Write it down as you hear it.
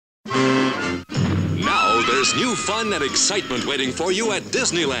There's new fun and excitement waiting for you at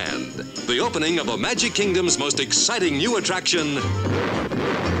Disneyland. The opening of a Magic Kingdom's most exciting new attraction,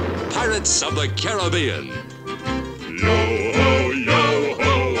 Pirates of the Caribbean. Yo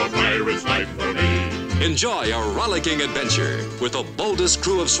ho, a pirate's life for me. Enjoy a rollicking adventure with the boldest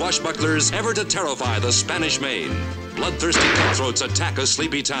crew of swashbucklers ever to terrify the Spanish Main. Bloodthirsty cutthroats attack a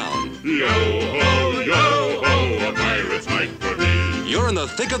sleepy town. Yo ho, a pirate's life for me. You're in the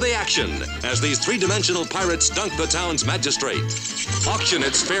thick of the action as these three-dimensional pirates dunk the town's magistrate, auction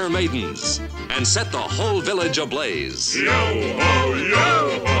its fair maidens, and set the whole village ablaze. Yo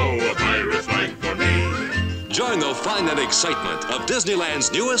ho, a pirate's life for me. Join the fun and excitement of Disneyland's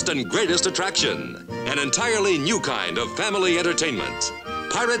newest and greatest attraction, an entirely new kind of family entertainment.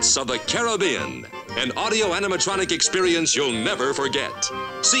 Pirates of the Caribbean, an audio animatronic experience you'll never forget.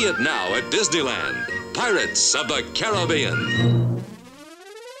 See it now at Disneyland. Pirates of the Caribbean.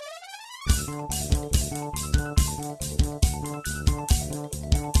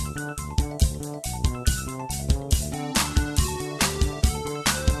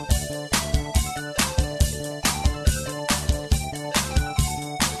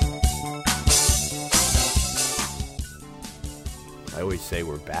 I always say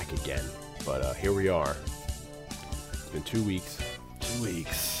we're back again, but here we are. It's been 2 weeks. 2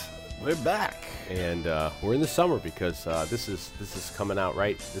 weeks. We're back. And we're in the summer because this is coming out,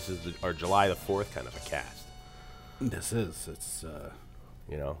 right? This is our July the 4th kind of a cast. This is. It's,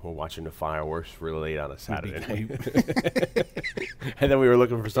 you know, we're watching the fireworks really late on a Saturday night. And then we were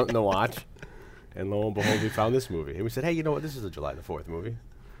looking for something to watch. And lo and behold, we found this movie. And we said, hey, you know what? This is a July the 4th movie.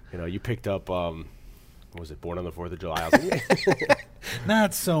 You know, you picked up, what was it, Born on the 4th of July? I was like,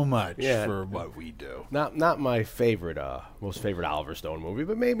 not so much for what we do. Not my favorite, most favorite Oliver Stone movie,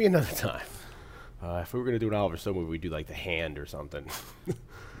 but maybe another time. If we were going to do an Oliver Stone movie, we'd do like The Hand or something.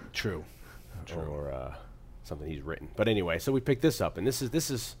 True. Or something he's written. But anyway, so we picked this up, and this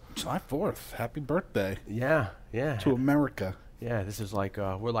is July 4th. Happy birthday. Yeah. To America. Yeah, this is like,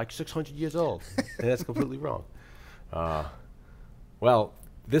 we're like 600 years old. And that's completely wrong. Well,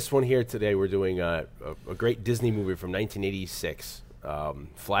 this one here today, we're doing a great Disney movie from 1986,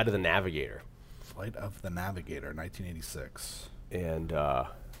 Flight of the Navigator. Flight of the Navigator, 1986. And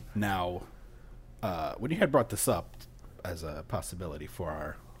now, when you had brought this up as a possibility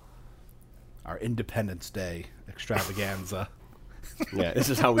for our Independence Day extravaganza, yeah, this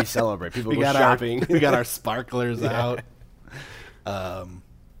is how we celebrate. People go shopping. We got our sparklers out.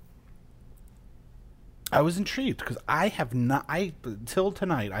 I was intrigued because until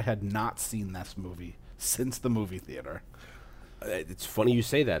tonight, I had not seen this movie since the movie theater. It's funny you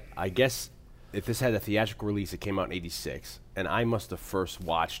say that. I guess if this had a theatrical release, it came out in 86, and I must have first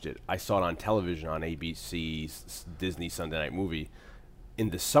watched it. I saw it on television on ABC's Disney Sunday Night Movie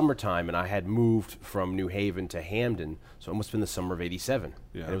in the summertime, and I had moved from New Haven to Hamden, so it must have been the summer of 87.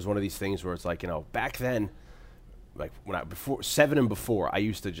 Yeah. And it was one of these things where it's like, you know, back then, like before 7 and before, I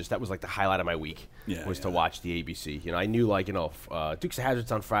used to that was like the highlight of my week to watch the ABC. You know, I knew like, you know, Dukes of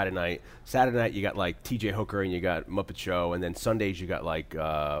Hazzard's on Friday night. Saturday night you got like T.J. Hooker and you got Muppet Show, and then Sundays you got like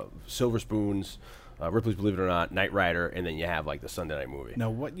Silver Spoons, Ripley's Believe It or Not, Knight Rider, and then you have like the Sunday night movie. Now,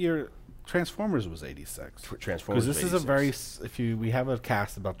 what year? Transformers was 86. Transformers. Because this is a very we have a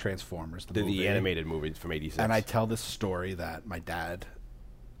cast about Transformers, the animated movie from 86. And I tell this story that my dad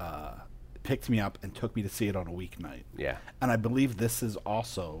picked me up and took me to see it on a weeknight. Yeah. And I believe this is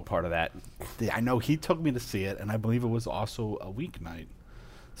also part of that. I know he took me to see it, and I believe it was also a weeknight.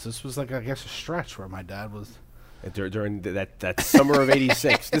 So this was like, I guess, a stretch where my dad was. During that summer of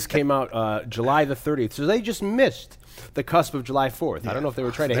 86. This came out July the 30th. So they just missed the cusp of July 4th. Yeah. I don't know if they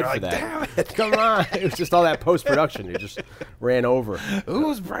were trying to hit for that. Damn it. Come on. It was just all that post-production. It just ran over.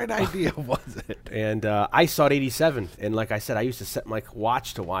 Whose bright idea was it? And I saw it 87. And like I said, I used to set my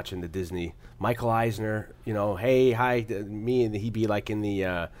watch to watching the Disney. Michael Eisner, you know, hey, hi, me, and he'd be like in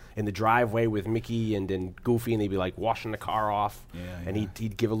the driveway with Mickey and then Goofy, and they'd be like washing the car off, and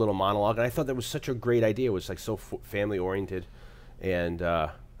he'd give a little monologue, and I thought that was such a great idea. It was like so family oriented, and I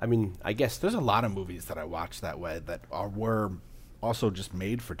mean, I guess there's a lot of movies that I watch that way that were also just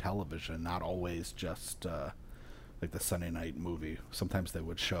made for television, not always just like the Sunday night movie. Sometimes they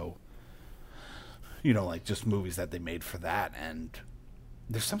would show, you know, like just movies that they made for that, and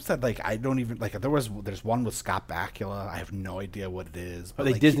there's some stuff like I don't even like. There's one with Scott Bakula. I have no idea what it is. Are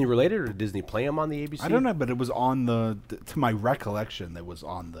they like, Disney related, or did Disney play them on the ABC? I don't know, but it was on to my recollection, it was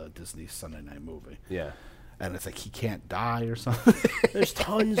on the Disney Sunday Night Movie. Yeah. And it's like he can't die or something. There's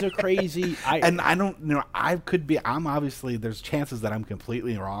tons of crazy. And I don't, you know, I'm obviously, there's chances that I'm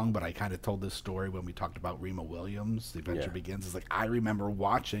completely wrong, but I kind of told this story when we talked about Rima Williams, The Adventure Begins. It's like I remember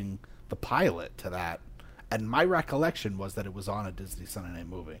watching the pilot to that and my recollection was that it was on a Disney Sunday night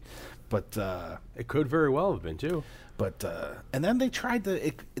movie, but it could very well have been too. But and then they tried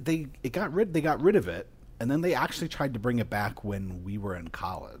to they got rid of it, and then they actually tried to bring it back when we were in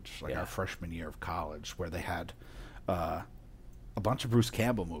college, like our freshman year of college, where they had a bunch of Bruce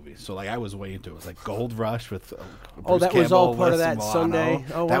Campbell movies. So like I was way into it. It was like Gold Rush with Bruce that Campbell, was all part of Leslie that Milano. Sunday.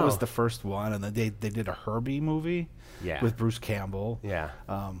 Oh, that wow. was the first one, and then they did a Herbie movie. Yeah. With Bruce Campbell. Yeah.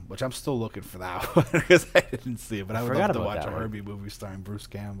 Which I'm still looking for that one because I didn't see it. But I would love to about watch that a one. Herbie movie starring Bruce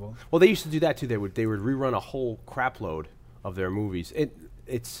Campbell. Well, they used to do that too. They would rerun a whole crap load of their movies.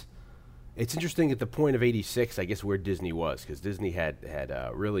 It's interesting at the point of '86, I guess, where Disney was, because Disney had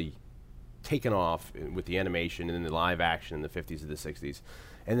really taken off with the animation and then the live action in the 50s and the 60s,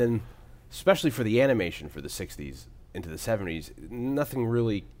 and then especially for the animation for the 60s into the 70s, nothing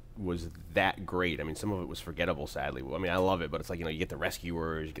really was that great. I mean, some of it was forgettable, sadly. I mean, I love it, but it's like, you know, you get the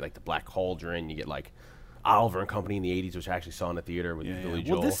Rescuers, you get like the Black Cauldron, you get like Oliver and Company in the 80s, which I actually saw in the theater with Billy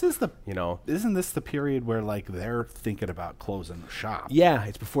Joel. Well, this is isn't this the period where like they're thinking about closing the shop? Yeah,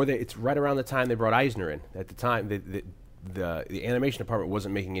 it's right around the time they brought Eisner in. At the time, the animation department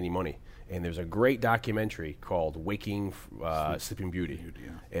wasn't making any money, and there's a great documentary called Waking Sleeping Beauty.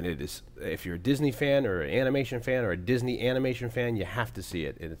 And it is, if you're a Disney fan or an animation fan or a Disney animation fan, you have to see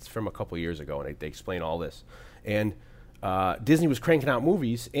it. And it's from a couple years ago, and they explain all this. And Disney was cranking out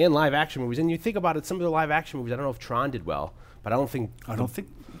movies and live action movies, and you think about it, some of the live action movies, I don't know if Tron did well, but I don't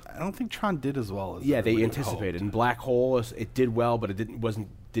think Tron did as well as they anticipated. And Black Hole, it did well, but it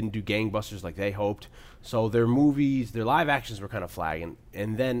didn't do gangbusters like they hoped. So their movies, their live actions were kind of flagging.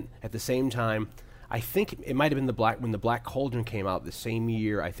 And then at the same time, I think it might have been when the Black Cauldron came out the same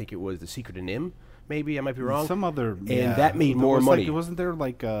year. I think it was The Secret of NIMH. Maybe I might be wrong. Some other, and that made more money. Wasn't there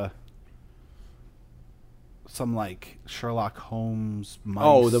like some like Sherlock Holmes?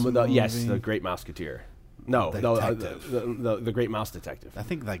 Mice yes, The Great Mouseketeer. No, the Great Mouse Detective. I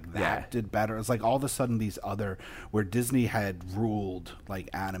think like that did better. It's like all of a sudden these other, where Disney had ruled like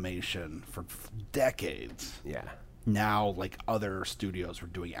animation for decades. Yeah. Now like other studios were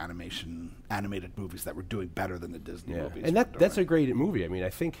doing animated movies that were doing better than the Disney movies. And that's a great movie. I mean, I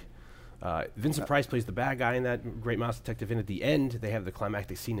think Vincent Price plays the bad guy in that Great Mouse Detective, and at the end they have the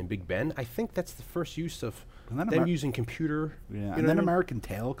climactic scene in Big Ben. I think that's the first use of them using computer. Yeah, and then American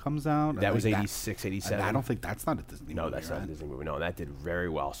Tail comes out. That was 86, 87. I don't think that's not a Disney movie. No, that's not a Disney movie. No, that did very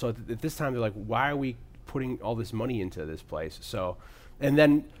well. So at this time they're like, why are we putting all this money into this place? So, and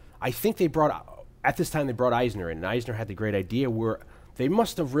then I think they brought Eisner in, and Eisner had the great idea where they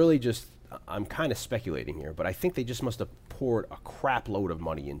must have really just, I'm kind of speculating here, but I think they just must have poured a crap load of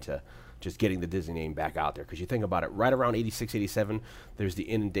money into just getting the Disney name back out there. Because you think about it, right around 86, 87, there's the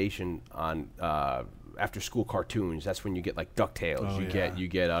inundation on after-school cartoons. That's when you get like DuckTales. You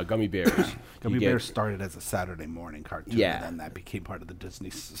get Gummy Bears. Gummy Bears started as a Saturday morning cartoon, and then that became part of the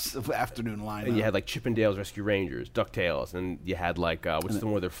Disney afternoon lineup. And you had like Chippendales Rescue Rangers, DuckTales, and you had like what's the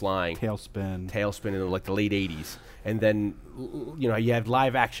one where they're flying? Tailspin in like the late 80s. And then you had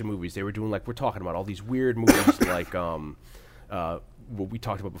live action movies. They were doing like we're talking about all these weird movies like what we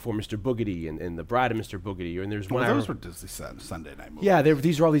talked about before, Mr. Boogedy and The Bride of Mr. Boogedy. And there's one. Those were Disney Sunday night movies. Yeah,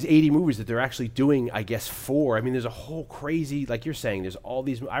 these are all these 80 movies that they're actually doing, I guess, for. I mean, there's a whole crazy, like you're saying, there's all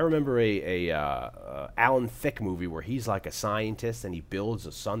these. I remember a Alan Thicke movie where he's like a scientist and he builds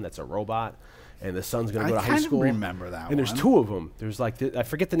a son that's a robot. And the son's going to go to high school. I remember that one. And there's two of them. There's like, I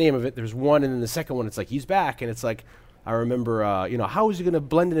forget the name of it. There's one, and then the second one, it's like, he's back. And it's like, I remember, how is he going to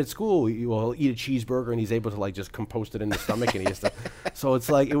blend in at school? He'll eat a cheeseburger, and he's able to like just compost it in the stomach, and he has to. So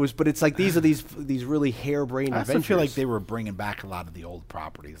it's like but it's like these are these really harebrained adventures. I feel like they were bringing back a lot of the old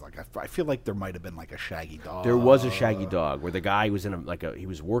properties. Like I feel like there might have been like a Shaggy Dog. There was a Shaggy Dog where the guy was he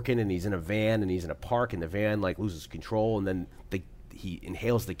was working, and he's in a van, and he's in a park, and the van like loses control, and then he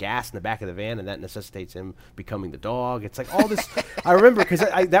inhales the gas in the back of the van, and that necessitates him becoming the dog. It's like all this. I remember because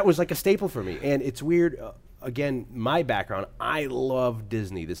that was like a staple for me, and it's weird. Again, my background, I love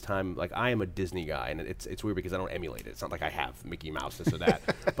Disney this time. Like, I am a Disney guy, and it's weird because I don't emulate it. It's not like I have Mickey Mouse, this or that.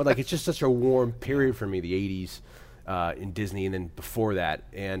 But, like, it's just such a warm period for me, the 80s in Disney, and then before that.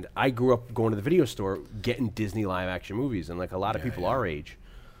 And I grew up going to the video store, getting Disney live-action movies. And, like, a lot of people our age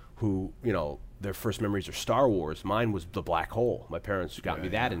who, their first memories are Star Wars. Mine was The Black Hole. My parents got me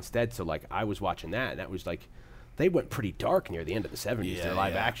that instead. So, like, I was watching that, and that was, like... They went pretty dark near the end of the 70s. Their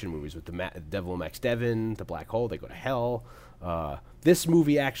live-action movies with the Devil and Max Devon, The Black Hole, They Go to Hell. This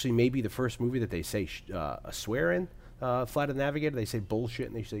movie actually may be the first movie that they say a swear in, Flight of the Navigator. They say bullshit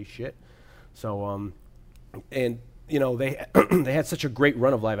and they say shit. So, they they had such a great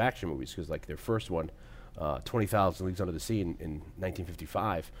run of live-action movies because, like, their first one, 20,000 Leagues Under the Sea in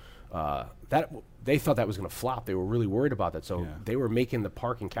 1955. That they thought that was going to flop. They were really worried about that, so they were making the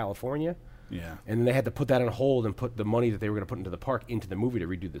park in California. Yeah. And then they had to put that on hold and put the money that they were going to put into the park into the movie to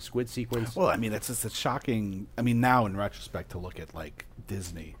redo the squid sequence. Well, I mean, it's just a shocking. I mean, now in retrospect, to look at like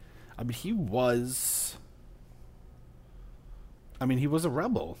Disney, I mean, he was a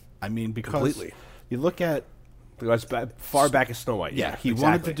rebel. I mean, because Completely. you look at. As far back as Snow White. Yeah, he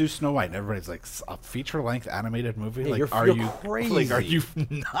wanted to do Snow White, and everybody's like, a feature-length animated movie? Yeah, like, you're crazy. Like, are you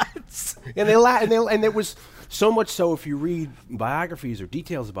nuts? And and it was so much so if you read biographies or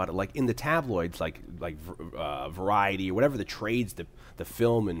details about it, like in the tabloids, like Variety or whatever the trades, the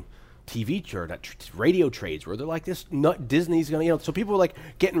film and TV radio trades where they're like, this nut Disney's gonna, so people were like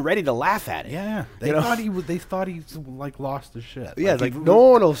getting ready to laugh at it. Yeah, they thought he like lost his shit. Yeah, like no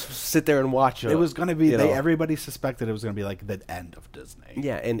one will sit there and watch it. It was gonna be everybody suspected it was gonna be like the end of Disney.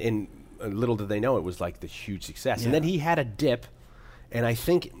 Yeah, and little did they know it was like the huge success. And then he had a dip, and I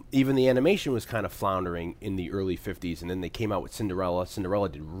think even the animation was kind of floundering in the early 50s, and then they came out with Cinderella. Cinderella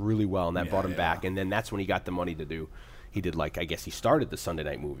did really well, and that brought him back, and then that's when he got the money to do. He did I guess he started the Sunday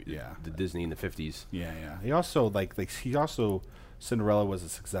night movie, the Disney in the 50s. Yeah, yeah. He also Cinderella was a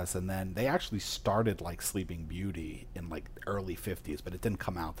success, and then they actually started like Sleeping Beauty in like early 50s, but it didn't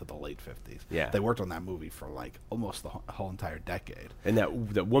come out to the late 50s. Yeah, they worked on that movie for like almost the whole entire decade. And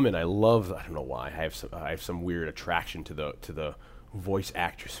that woman I love. I don't know why. I have some weird attraction to the voice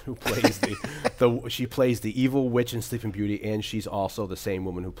actress who plays she plays the evil witch in Sleeping Beauty, and she's also the same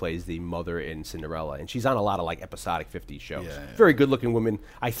woman who plays the mother in Cinderella, and she's on a lot of like episodic 50s shows. Very good looking woman.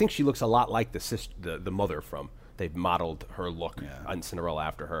 I think she looks a lot like the mother from. They modeled her look on Cinderella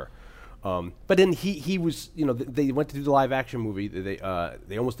after her. But then he was, they went to do the live action movie. They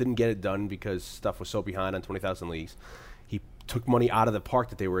almost didn't get it done because stuff was so behind on 20,000 Leagues. He took money out of the park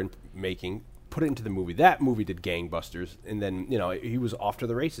that they were making, put it into the movie. That movie did gangbusters, and then he was off to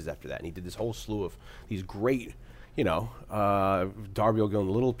the races after that, and he did this whole slew of these great, Darby O'Gill and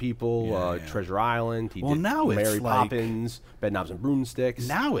the Little People, Treasure Island. He did now it's Mary like Poppins, Bedknobs and Broomsticks.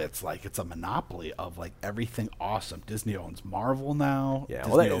 Now it's a monopoly of like everything awesome. Disney owns Marvel now. Yeah,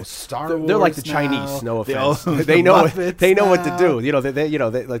 Disney owns Star Wars. They're like the now. Chinese. No offense. They know what to do.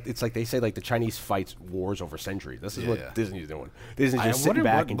 It's like they say like the Chinese fights wars over centuries. This is what Disney's doing. Disney's just sitting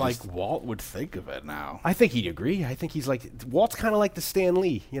back and Walt would think of it now. I think he'd agree. I think he's like Walt's kind of like the Stan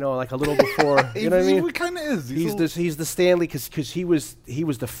Lee. Like a little before. You know what I mean? He kind of is. He's the Stan Lee because he was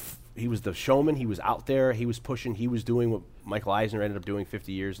the showman. He was out there. He was pushing. He was doing what Michael Eisner ended up doing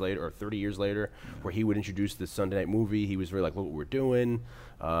 50 years later or 30 years later, where he would introduce the Sunday night movie. He was very like, look what we're doing.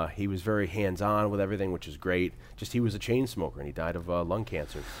 He was very hands-on with everything, which is great. Just he was a chain smoker, and he died of lung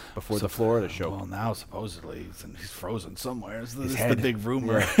cancer before the Florida show. Well, now supposedly he's frozen somewhere. It's the big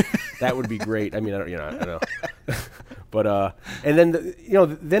rumor. Yeah. That would be great. I mean, I don't know. But and then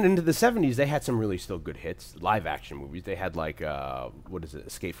then into the 70s they had some really still good hits, live action movies. They had like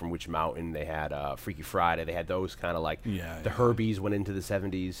Escape from Witch Mountain. They had Freaky Friday. They had those kind of like the Herbies went into the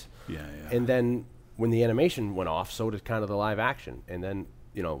 70s. And then when the animation went off, so did kind of the live action. And then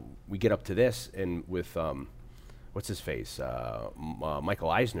we get up to this, and with what's his face, Michael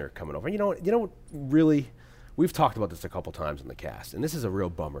Eisner coming over. You know, really, we've talked about this a couple times in the cast, and this is a real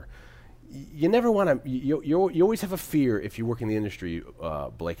bummer. You never want to. You always have a fear if you work in the industry.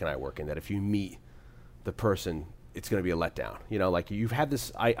 Blake and I work in that. If you meet the person, it's going to be a letdown. Like you've had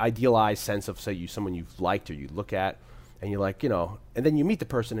this idealized sense of someone you've liked or you look at, and you're like, and then you meet the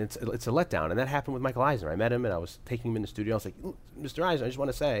person, and it's a letdown. And that happened with Michael Eisner. I met him, and I was taking him in the studio. I was like, Mr. Eisner, I just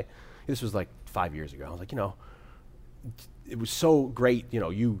want to say, this was like 5 years ago. I was like, it was so great,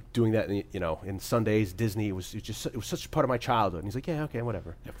 you doing that, in Sundays, Disney. It was such a part of my childhood. And he's like, yeah, okay,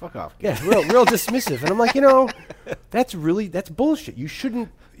 whatever. Yeah, fuck off. Yeah, real dismissive. And I'm like, that's bullshit. You shouldn't,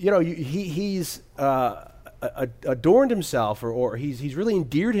 he's adorned himself, or he's really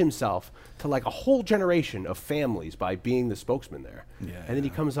endeared himself to like a whole generation of families by being the spokesman there. And then he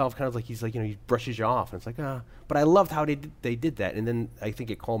comes off kind of like he's like, he brushes you off, and it's like, But I loved how they did that. And then I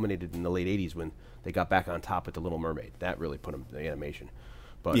think it culminated in the late 80s when they got back on top with The Little Mermaid. That really put him in the animation.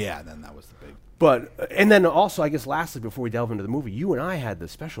 But then that was the big. But and then also, I guess lastly, before we delve into the movie, you and I had the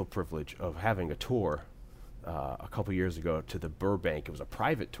special privilege of having a tour a couple years ago to the Burbank. It was a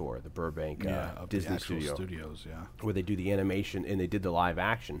private tour, the Burbank Disney Studios, where they do the animation and they did the live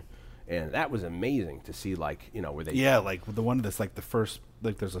action, and that was amazing to see. Like where they like the one that's like the first,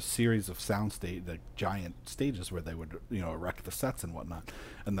 like there's a series of giant stages where they would erect the sets and whatnot,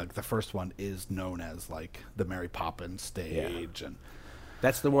 and the first one is known as like the Mary Poppins stage, and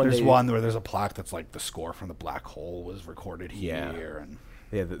that's the one. There's one where there's a plaque that's like the score from the Black Hole was recorded here, and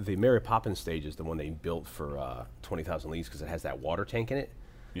Yeah, the Mary Poppins stage is the one they built for 20,000 Leagues because it has that water tank in it.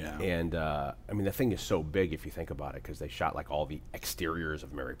 Yeah. And, I mean, the thing is so big if you think about it because they shot, like, all the exteriors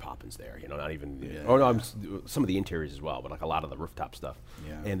of Mary Poppins there. You know, not even... some of the interiors as well, but, like, a lot of the rooftop stuff.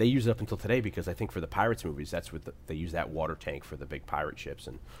 Yeah. And they use it up until today because I think for the Pirates movies, that's what they use that water tank for the big pirate ships.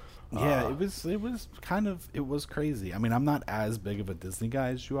 And yeah, it was crazy. I mean, I'm not as big of a Disney guy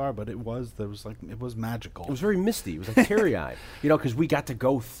as you are, but it was magical. It was very misty. It was like teary-eyed, you know, because we got to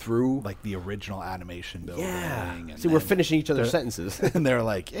go through like the original animation building. Yeah. And See, we're finishing each other's sentences, and they're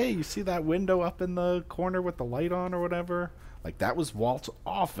like, "Hey, you see that window up in the corner with the light on, or whatever?" Like that was Walt's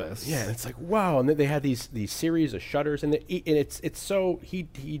office. Yeah, and it's like wow, and they had these series of shutters, and it's so he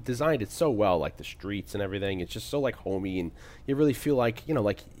designed it so well, like the streets and everything. It's just so like homey, and you really feel like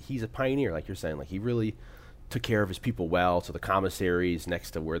like he's a pioneer, like you're saying, like he really took care of his people well. So the commissaries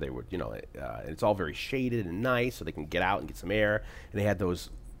next to where they were, it's all very shaded and nice, so they can get out and get some air. And they had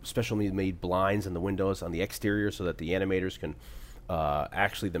those specially made blinds in the windows on the exterior, so that the animators can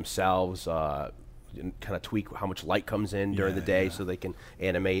actually themselves. Kind of tweak how much light comes in during the day so they can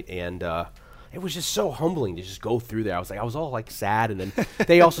animate, and it was just so humbling to just go through there. I was all like sad, and then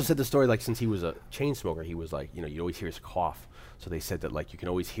they also said the story like since he was a chain smoker, he was like you'd always hear his cough, so they said that like you can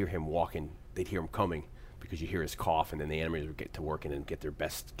always hear him walking, they'd hear him coming because you hear his cough, and then the animators would get to working and get their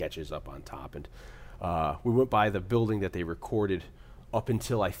best sketches up on top. And we went by the building that they recorded up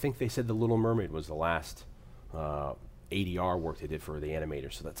until I think they said The Little Mermaid was the last ADR work they did for the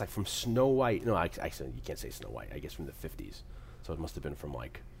animators. So that's like from Snow White. No, I said you can't say Snow White. I guess from the 50s. So it must have been from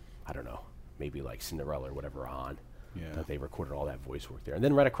like, I don't know, maybe like Cinderella or whatever on. Yeah. That they recorded all that voice work there. And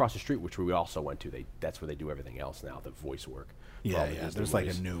then right across the street, which we also went to, that's where they do everything else now, the voice work. Yeah. There's like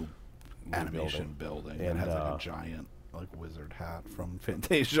a new animation building. And it has like a giant like wizard hat from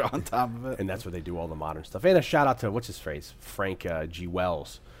Fantasia on top of it. And that's where they do all the modern stuff. And a shout out to, what's his phrase? Frank G.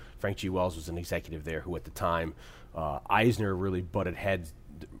 Wells. Frank G. Wells was an executive there who at the time, Eisner really butted heads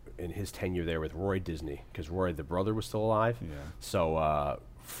in his tenure there with Roy Disney because Roy, the brother, was still alive. Yeah. So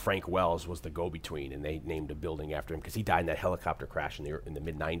Frank Wells was the go-between, and they named a building after him because he died in that helicopter crash in the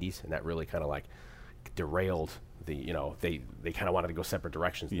mid-'90s, and that really kind of like derailed the, they kind of wanted to go separate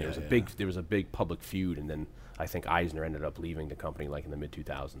directions. Yeah, there was a big public feud, and then I think Eisner ended up leaving the company like in the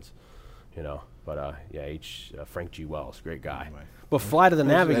mid-2000s. But Frank G. Wells, great guy. Anyway. But Flight of the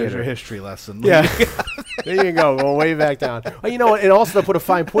Navigator. There's your history lesson. Yeah. There you go. Going way back down. Well, and also to put a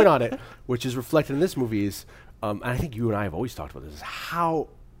fine point on it, which is reflected in this movie is, and I think you and I have always talked about this, is how,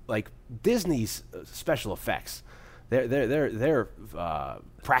 like, Disney's special effects, their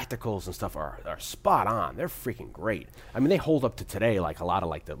practicals and stuff are spot on. They're freaking great. I mean, they hold up to today, like a lot of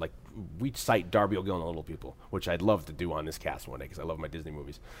we cite Darby O'Gill and the Little People, which I'd love to do on this cast one day because I love my Disney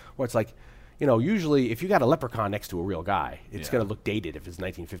movies. Where it's like, usually if you got a leprechaun next to a real guy, it's going to look dated if it's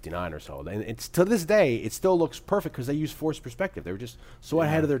 1959 or so. And it's to this day, it still looks perfect because they use forced perspective. They were just so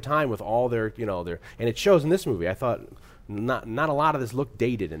ahead of their time with all their, and it shows in this movie. I thought not a lot of this looked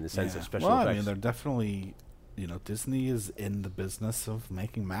dated in the sense of special effects. I mean, they're definitely, Disney is in the business of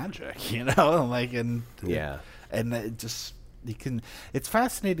making magic, and it just. It's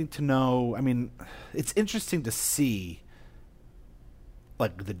fascinating to know. I mean, it's interesting to see,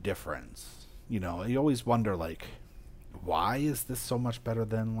 like, the difference. You always wonder, like, why is this so much better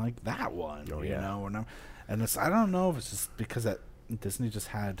than, like, that one? And I don't know if it's just because Disney just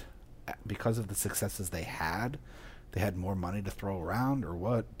had, because of the successes they had more money to throw around or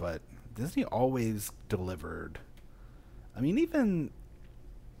what, but Disney always delivered. I mean, even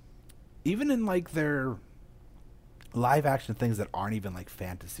in, like, their live action things that aren't even like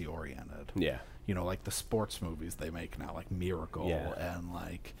fantasy oriented. Yeah. Like the sports movies they make now, like Miracle and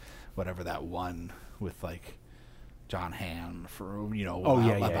like whatever that one with like John Hamm for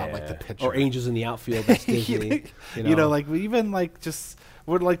like the pitcher. Or Angels in the Outfield, that's Disney. Like even like just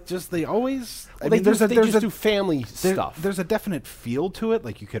they always they just do family stuff. There's a definite feel to it,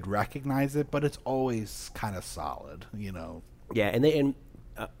 like you could recognize it, but it's always kind of solid, Yeah, and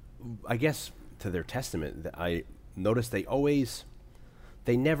I guess to their testament, I notice they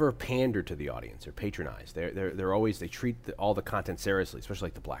never pander to the audience or patronize. They're always, they treat all the content seriously, especially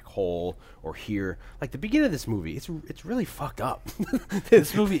like the Black Hole or Here. Like the beginning of this movie, it's really fucked up.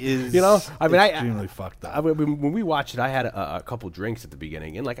 This movie is extremely fucked up. When we watched it, I had a couple drinks at the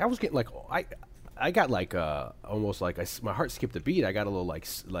beginning, and like I was getting like I got like almost like my heart skipped a beat. I got a little like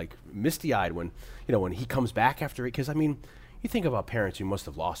misty eyed when when he comes back after it, because I mean. You think about parents who must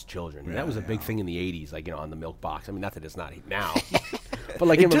have lost children. And that was a big thing in the 80s, like, on the milk box. I mean, not that it's not now. But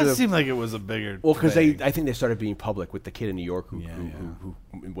like, it does seem like it was a bigger because I think they started being public with the kid in New York who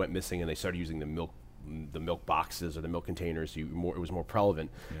went missing, and they started using the milk the milk boxes or the milk containers. It was more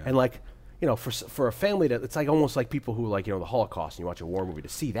prevalent, and like. You know, for a family that it's like almost like people who like, you know, the Holocaust and you watch a war movie, to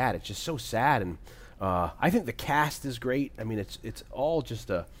see that, it's just so sad. And I think the cast is great. I mean, it's all just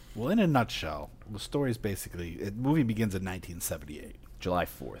a... Well, in a nutshell, the story is basically, the movie begins in 1978. July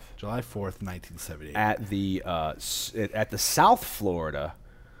 4th. July 4th, 1978. At the South Florida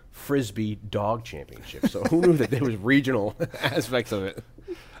Frisbee Dog Championship. So who knew that there was regional aspects of it?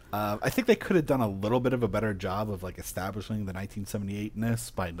 I think they could have done a little bit of a better job of like establishing the 1978-ness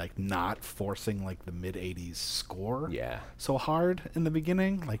by like not forcing like the mid 80s score so hard in the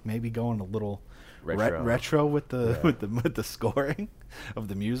beginning, like maybe going a little retro with the with the scoring of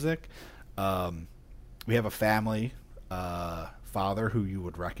the music. We have a family father who you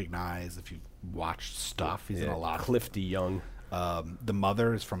would recognize if you watched stuff. He's in a lot. Clifty Young. The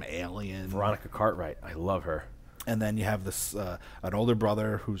mother is from Alien. Veronica Cartwright. I love her. And then you have this an older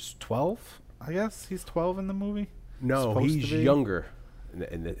brother who's 12. I guess he's 12 in the movie. No, he's younger.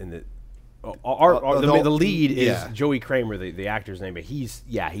 The lead is Joey Kramer, the actor's name, but he's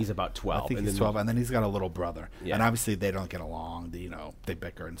about 12. I think he's 12, and then he's got a little brother. Yeah. And obviously they don't get along. They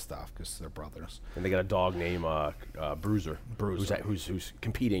bicker and stuff because they're brothers. And they got a dog named Bruiser, who's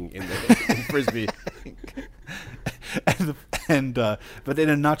competing in Frisbee. But in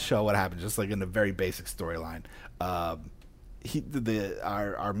a nutshell, what happens? Just like in a very basic storyline, our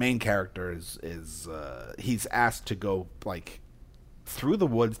main character is he's asked to go like through the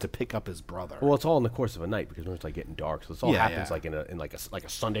woods to pick up his brother. Well, it's all in the course of a night because it's like getting dark, so this all happens like in a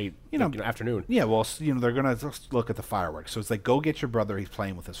Sunday afternoon. Yeah, well, they're gonna just look at the fireworks. So it's like, go get your brother. He's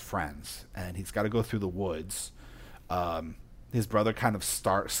playing with his friends, and he's got to go through the woods. His brother kind of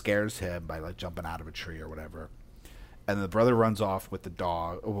scares him by like jumping out of a tree or whatever. And the brother runs off with the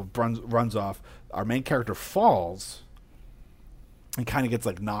dog. Runs off. Our main character falls and kind of gets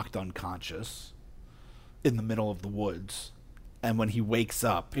like knocked unconscious in the middle of the woods. And when he wakes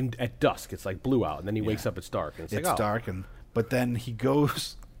up at dusk, it's like blue out, and then he wakes up. It's dark. And it's dark, but then he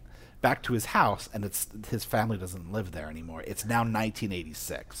goes back to his house, and his family doesn't live there anymore. It's now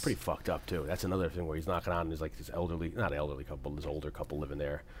 1986. Pretty fucked up too. That's another thing where he's knocking on. And there's like this not elderly couple, this older couple living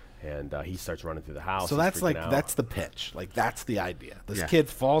there. And he starts running through the house. So that's that's the pitch. Like, that's the idea. This kid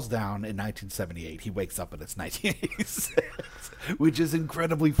falls down in 1978. He wakes up and it's 1986, which is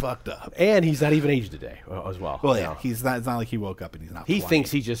incredibly fucked up. And he's not even aged today as well. Well, yeah, he's not. It's not like he woke up and he's not. He thinks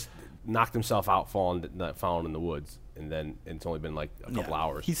he just knocked himself out, falling in the woods, and then it's only been like a couple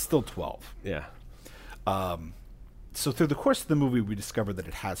hours. He's still 12. Yeah. So through the course of the movie, we discovered that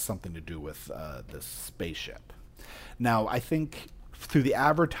it has something to do with this spaceship. Now, I think through the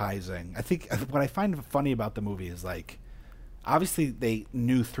advertising, I think what I find funny about the movie is like, obviously they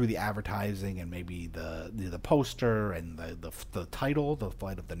knew through the advertising and maybe the poster and the title, The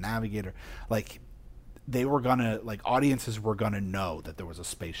Flight of the Navigator, like they were gonna, like, audiences were gonna know that there was a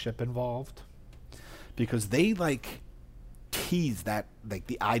spaceship involved, because they like tease that, like,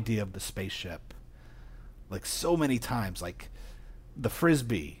 the idea of the spaceship like so many times, like the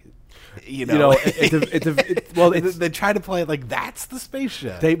Frisbee. They try to play it like that's the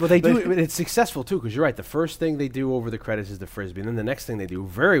spaceship. They do it. It's successful too, because you're right. The first thing they do over the credits is the Frisbee, and then the next thing they do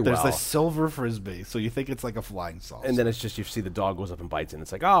well. There's the silver Frisbee, so you think it's like a flying saucer. And then it's just, you see the dog goes up and bites it, and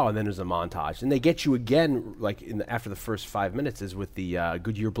it's like, oh, and then there's a montage, and they get you again, like after the first 5 minutes is with the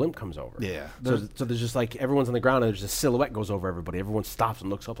Goodyear blimp comes over. Yeah. So there's just like everyone's on the ground, and there's a silhouette goes over everybody. Everyone stops and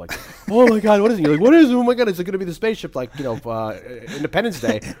looks up like, oh my god, what is it? You're like, what is it? Oh my god, is it going to be the spaceship? Like, Independence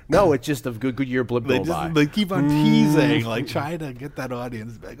Day? No, it's just a Goodyear blimp going by. They keep on teasing, like trying to get that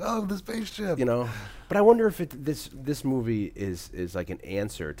audience back. Oh, the spaceship, But I wonder if this movie is like an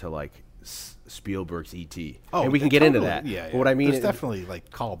answer to like Spielberg's E.T. Oh, and we can get into that. Yeah, But what I mean, there's definitely like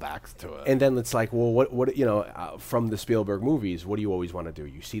callbacks to it. And then it's like, well, what from the Spielberg movies, what do you always want to do?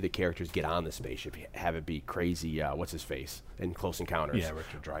 You see the characters get on the spaceship, have it be crazy. What's his face in Close Encounters? Yeah,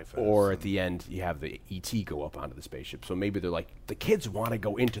 Richard Dreyfuss. Or at the end, you have the E.T. go up onto the spaceship. So maybe they're like, the kids want to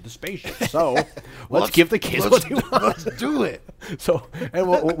go into the spaceship, so let's give the kids what they want. Let's do it. So, and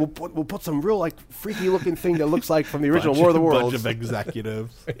we'll put some real like freaky looking thing that looks like from the original War of the Worlds. Bunch of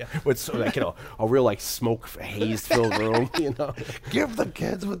executives. With like, a real like smoke hazed filled room. Give the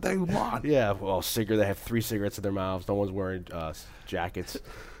kids what they want. Yeah, well, they have 3 cigarettes in their mouths. No one's wearing jackets.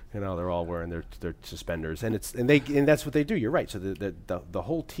 They're all wearing their suspenders, and that's what they do. You're right. So the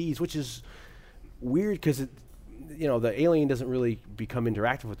whole tease, which is weird because the alien doesn't really become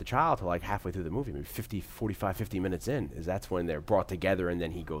interactive with the child till like halfway through the movie, maybe 50 minutes in. That's when they're brought together, and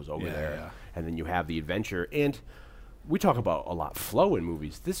then he goes over there, and then you have the adventure. And we talk about a lot flow in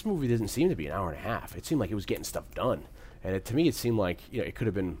movies. This movie doesn't seem to be an hour and a half. It seemed like it was getting stuff done, and to me, it seemed like it could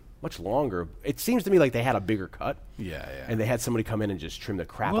have been much longer. It seems to me like they had a bigger cut. Yeah. And they had somebody come in and just trim the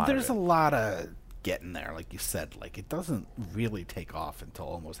crap out of it. Well, there's a lot of getting there, like you said. Like, it doesn't really take off until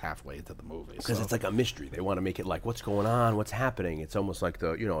almost halfway into the movie. Because it's like a mystery. They want to make it like, what's going on? What's happening? It's almost like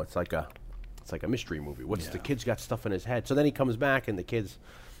it's like a mystery movie. The kid's got stuff in his head. So then he comes back, and the kids,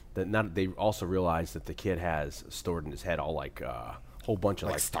 they also realize that the kid has stored in his head all like whole bunch of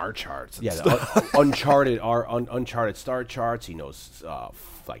like star charts. And uncharted star charts. He knows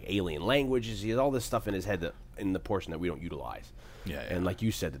like alien languages. He has all this stuff in his head in the portion that we don't utilize. Yeah. And like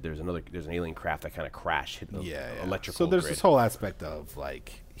you said, that there's an alien craft that kind of crashed, hit the electrical So there's grid. this whole aspect of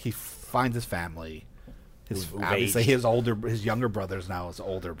like he finds his family. Obviously, his younger brother's now his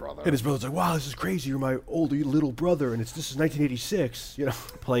older brother. And his brother's like, "Wow, this is crazy. You're my older little brother, and this is 1986."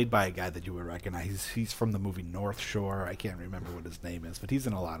 Played by a guy that you would recognize. He's from the movie North Shore. I can't remember what his name is, but he's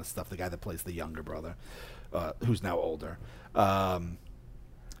in a lot of stuff. The guy that plays the younger brother, who's now older.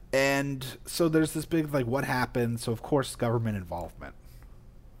 And so there's this big like, what happened? So of course, government involvement.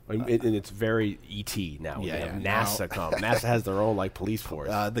 And it's very E.T. now. Yeah, they have NASA come. NASA has their own like police force.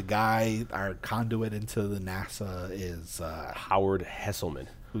 The guy, our conduit into the NASA is Howard Hesselman,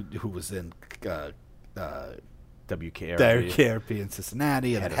 who was in WKRP in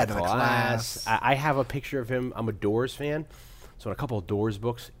Cincinnati, and head of the class. I have a picture of him. I'm a Doors fan, so in a couple of Doors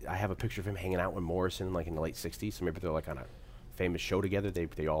books, I have a picture of him hanging out with Morrison, like in the late '60s. So maybe they're like on a famous show together.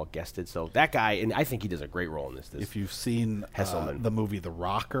 They all guested. So that guy, and I think he does a great role in this. If you've seen the movie The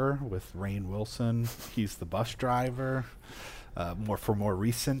Rocker with Rainn Wilson, he's the bus driver. For more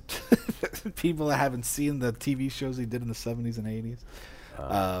recent people that haven't seen the TV shows he did in the 70s and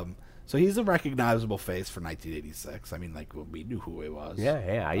 80s. So he's a recognizable face for 1986. I mean, like, we knew who he was.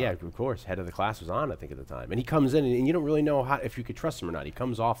 Yeah, of course. Head of the Class was on, I think, at the time. And he comes in, and you don't really know if you could trust him or not. He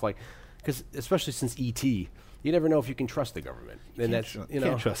comes off like, because especially since E.T., you never know if you can trust the government. And that's,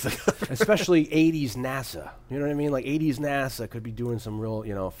 can't trust the government. Especially 80s NASA. You know what I mean? Like 80s NASA could be doing some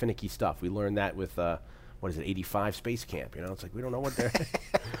real, finicky stuff. We learned that with, 85 Space Camp. It's like we don't know what they're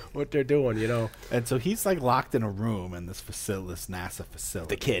what they're doing. And so he's like locked in a room in this NASA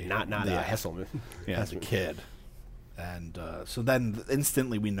facility. The kid, not Hesselman. Yeah, the kid. And so then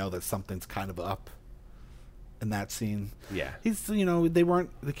instantly we know that something's kind of up in that scene. Yeah. He's,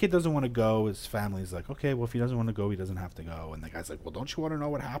 the kid doesn't want to go. His family's like, okay, well, if he doesn't want to go, he doesn't have to go. And the guy's like, well, don't you want to know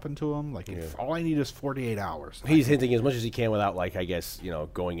what happened to him? Like, if all I need is 48 hours. He's hinting as much as he can without, like, I guess,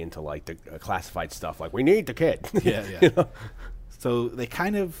 going into, like, the classified stuff. Like, we need the kid. Yeah. So they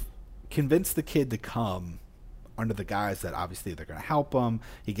kind of convince the kid to come under the guise that obviously they're going to help him.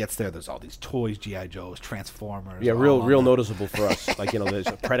 He gets there. There's all these toys, G.I. Joes, Transformers. Yeah, real noticeable for us. Like, there's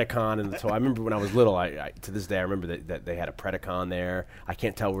a Predacon. And so I remember when I was little, I to this day, I remember that they had a Predacon there. I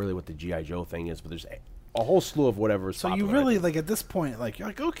can't tell really what the G.I. Joe thing is, but there's a whole slew of whatever. So you really, like, at this point, like, you're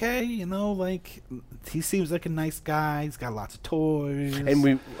like, okay, like, he seems like a nice guy. He's got lots of toys.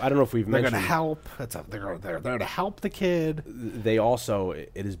 And I don't know if we've mentioned. They're going to help. They're there to help the kid. They also,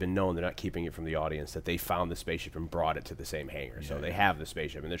 it has been known, they're not keeping it from the audience, that they found the spaceship and brought it to the same hangar. Yeah. So they have the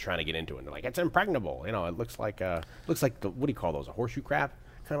spaceship, and they're trying to get into it. And they're like, it's impregnable. It looks like what do you call those? A horseshoe crab?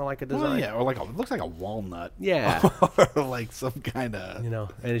 Kind of like a design. Well, yeah, or it looks like a walnut. Yeah. Or like some kind of, and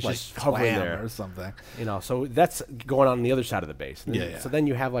it's like just hovering there or something. So that's going on the other side of the base. Yeah. So then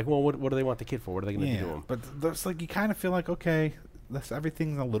you have like, well, what do they want the kid for? What are they going to do to him? But there's like, you kind of feel like, okay,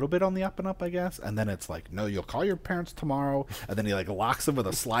 everything's a little bit on the up and up, I guess. And then it's like, no, you'll call your parents tomorrow. And then he like locks them with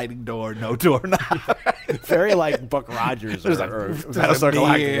a sliding door, no doorknob. Very like Buck Rogers. There's a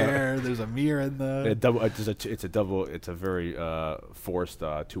mirror in the. It's a very forced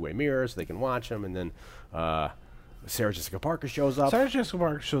two-way mirror, so they can watch them. And then Sarah Jessica Parker shows up. Sarah Jessica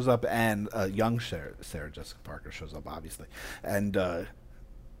Parker shows up, and young Sarah Jessica Parker shows up, obviously, and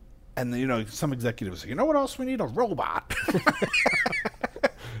some executives say, what else we need? A robot.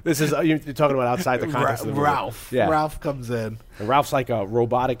 This is you're talking about outside the context of the Ralph. Yeah. Ralph comes in. And Ralph's like a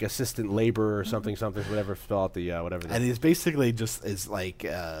robotic assistant laborer or something, whatever. Spell out the whatever. And he's basically just is like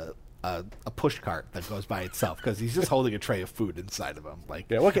a push cart that goes by itself because he's just holding a tray of food inside of him. Like,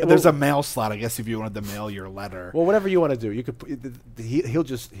 there's a mail slot, I guess, if you wanted to mail your letter. Well, whatever you want to do, you could. He'll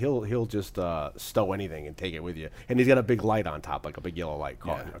just stow anything and take it with you. And he's got a big light on top, like a big yellow light.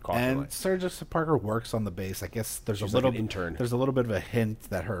 And Sarah Jessica Parker works on the base. I guess there's She's a little like an intern. There's a little bit of a hint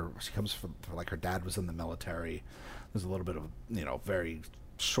that she comes from, like, her dad was in the military. There's a little bit of very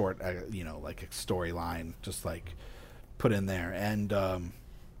short like a storyline just like put in there, and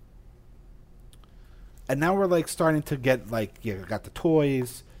now we're like starting to get like, you got the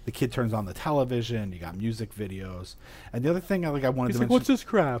toys, the kid turns on the television, you got music videos, and the other thing I wanted to mention, what's this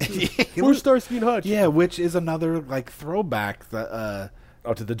crap? Where's Starsky and Hutch? Yeah, which is another like throwback that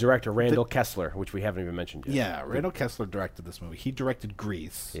Oh, to the director, Randall Kessler, which we haven't even mentioned yet. Yeah, Randall Kessler directed this movie. He directed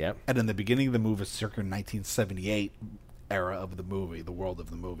Grease. Yep. And in the beginning of the movie, circa 1978 era of the movie, the world of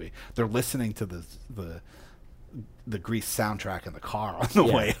the movie, they're listening to the Grease soundtrack in the car on the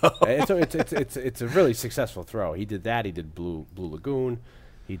way home. It's a really successful throw. He did that. He did Blue Lagoon.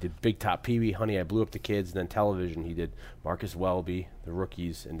 He did Big Top Pee-wee, Honey, I Blew Up the Kids. And then television, he did Marcus Welby, The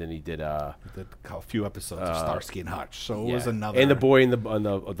Rookies, and then he did a few episodes of Starsky and Hutch. So it was another. And The Boy in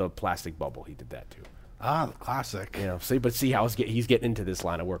the Plastic Bubble. He did that too. Ah, the classic. You know, see how he's getting into this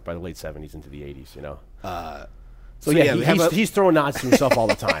line of work by the late 70s into the 80s. You know. He's throwing nods to himself all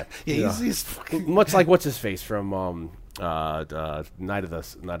the time. He's fucking much like what's his face from Night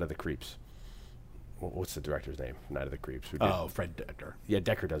of the Creeps. What's the director's name? Night of the Creeps. Fred Decker. Yeah,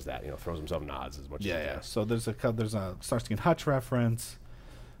 Decker does that. You know, throws himself nods as much as he can. So there's a Starsky and Hutch reference.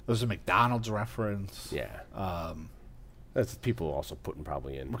 There's a McDonald's reference. Yeah. That's people also putting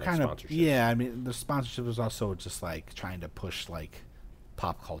probably in sponsorship. Yeah, I mean, the sponsorship was also just like trying to push like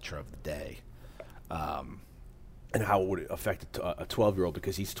pop culture of the day. And how it would affect a 12-year-old,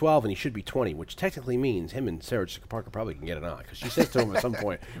 because he's 12 and he should be 20, which technically means him and Sarah Jessica Parker probably can get it on, because she says to him at some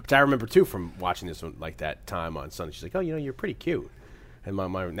point, which I remember too from watching this one, like that time on Sunday, she's like, oh, you know, you're pretty cute. And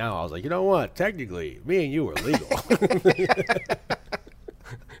now I was like, you know what, technically me and you are legal.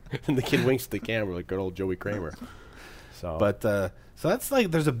 And the kid winks at the camera like good old Joey Kramer. So that's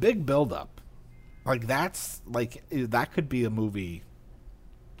like, there's a big buildup, like that's like that could be a movie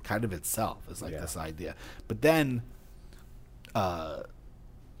kind of itself, is like this idea. But then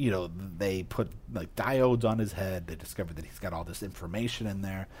they put like diodes on his head. They discovered that he's got all this information in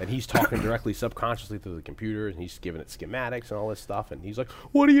there, and he's talking directly subconsciously through the computer, and he's giving it schematics and all this stuff, and he's like,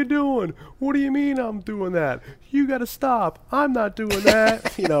 what are you doing? What do you mean I'm doing that? You got to stop. I'm not doing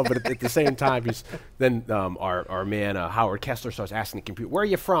that. But at the same time, our man Howard Kessler starts asking the computer, where are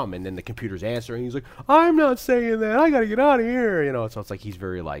you from? And then the computer's answering. He's like, I'm not saying that. I got to get out of here. So it's like he's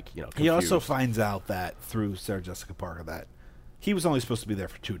very confused. He also finds out that through Sarah Jessica Parker that he was only supposed to be there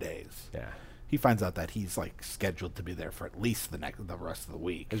for 2 days. Yeah. He finds out that he's like scheduled to be there for at least the rest of the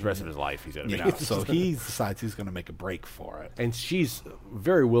week. The rest of his life, he's going to be. So he decides he's going to make a break for it. And she's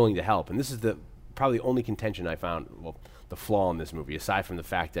very willing to help. And this is probably the only contention I found. Well, the flaw in this movie, aside from the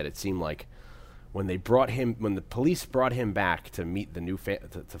fact that it seemed like when the police brought him back to meet the new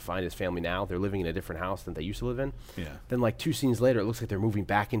to find his family now, they're living in a different house than they used to live in. Yeah. Then like 2 scenes later, it looks like they're moving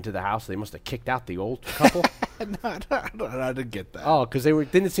back into the house. They must have kicked out the old couple. I didn't get that. Oh, because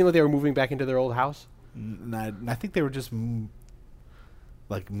didn't it seem like they were moving back into their old house? I think they were just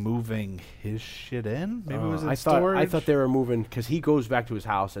moving his shit in. Maybe it was in storage. I thought they were moving because he goes back to his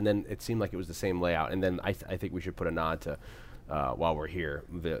house, and then it seemed like it was the same layout. And then I think we should put a nod to. While we're here,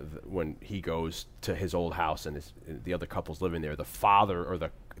 when he goes to his old house and the other couple's living there, the father or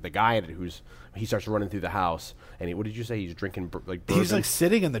the guy he starts running through the house, and what did you say? He's drinking like bourbon? He's like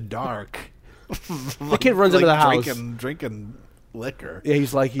sitting in the dark. The kid runs into the house drinking liquor. Yeah,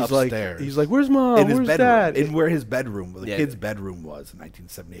 he's like, upstairs. He's like, where's mom? In his Where's bedroom, dad? in where his bedroom, the kid's bedroom was in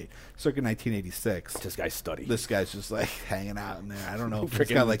 1978, circa 1986. This guy's study. This guy's just like hanging out in there. I don't know if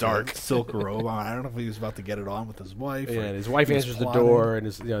he's got like a silk robe on. I don't know if he was about to get it on with his wife. Yeah, and his wife answers the door, and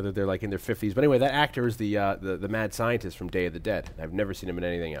they're like in their 50s. But anyway, that actor is the mad scientist from Day of the Dead. I've never seen him in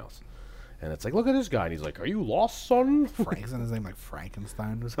anything else. And it's like, look at this guy. And he's like, are you lost, son? Isn't his name like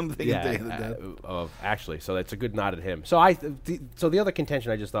Frankenstein or something? Yeah, actually. So that's a good nod at him. So the other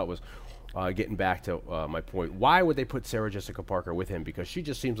contention I just thought was, getting back to my point, why would they put Sarah Jessica Parker with him? Because she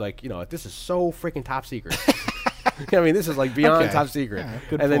just seems like, this is so freaking top secret. I mean, this is like beyond top secret. Yeah,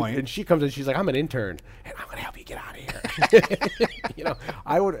 good point. And she comes in, she's like, I'm an intern, and I'm going to help you get out of here.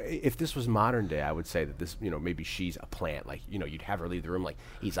 I would, if this was modern day, I would say that this, maybe she's a plant. Like, you'd have her leave the room like,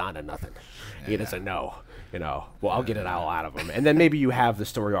 he's on to nothing. He doesn't know. Well, I'll get it all out of him. And then maybe you have the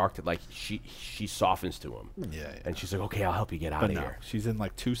story arc that like she softens to him. Yeah. And she's like, okay, I'll help you get out of here. She's in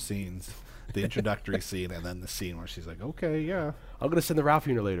like 2 scenes. The introductory scene and then the scene where she's like, okay, yeah, I'm gonna send the Ralph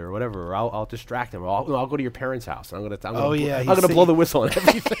unit later or whatever, or I'll distract him, or I'll go to your parents' house. And I'm gonna blow the whistle and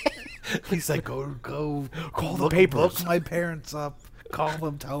everything. He's like, go call the papers, look my parents up, call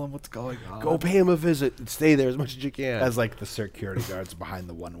them, tell them what's going on, go pay him a visit and stay there as much as you can. As like the security guards behind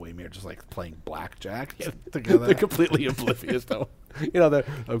the one-way mirror, just like playing blackjack together. They're completely oblivious though. They're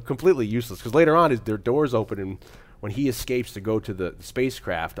completely useless because later on their doors open and. When he escapes to go to the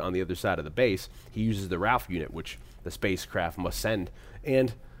spacecraft on the other side of the base, he uses the Ralph unit, which the spacecraft must send.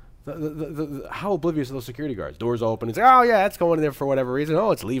 And How oblivious are those security guards? Doors open. It's like, oh yeah, it's going in there for whatever reason.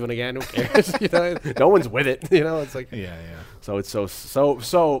 Oh, it's leaving again. Who cares? No one's with it. It's like So it's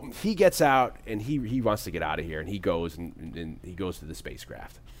so he gets out and he wants to get out of here and he goes and he goes to the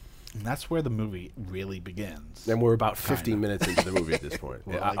spacecraft. And that's where the movie really begins. And we're about 15 minutes into the movie at this point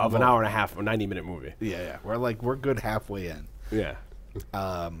of an hour and a half, a 90-minute movie. Yeah. We're good halfway in. Yeah.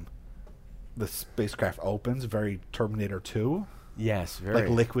 The spacecraft opens, very Terminator 2. Yes, very. Like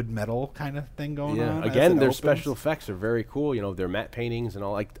liquid metal kind of thing going on. Again, their special effects are very cool. Their matte paintings and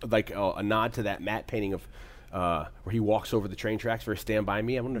all, like a nod to that matte painting of where he walks over the train tracks for Stand By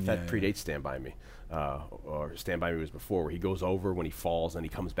Me. I wonder if that predates Stand By Me. Or Stand By Me was before, where he goes over when he falls and he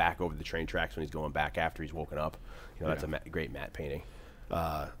comes back over the train tracks when he's going back after he's woken up. That's a great matte painting.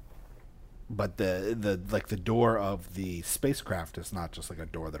 But the door of the spacecraft is not just like a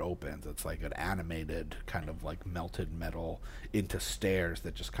door that opens. It's like an animated kind of like melted metal into stairs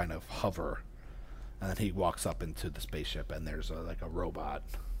that just kind of hover. And then he walks up into the spaceship and there's a robot,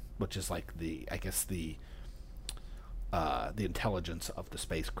 which is like the intelligence of the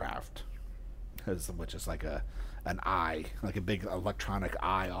spacecraft, which is like an eye, like a big electronic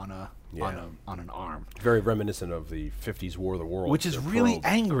eye on an arm. Very reminiscent of the 50s War of the Worlds. Which is really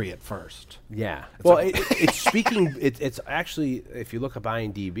angry at first. Yeah. Well, it's speaking, it's actually, if you look up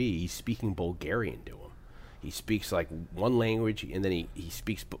IMDb, he's speaking Bulgarian to him. He speaks like one language, and then he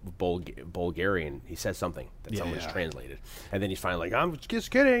speaks Bulgarian. He says something that someone's translated. And then he's finally like, I'm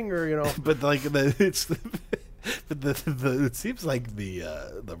just kidding, or, But like, it seems like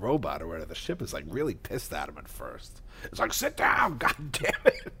the robot or whatever, the ship is like really pissed at him at first. It's like, sit down, god damn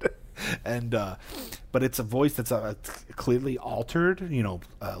it. And but it's a voice that's clearly altered,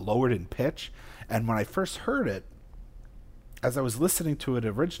 lowered in pitch. And when I first heard it, as I was listening to it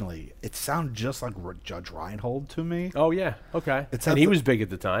originally, it sounded just like Judge Reinhold to me. Oh yeah, okay. And he was big at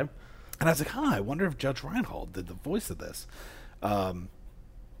the time. And I was like, I wonder if Judge Reinhold did the voice of this.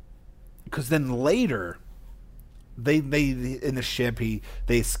 Because then later, they in the ship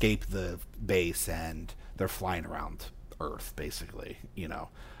they escape the base and they're flying around Earth basically,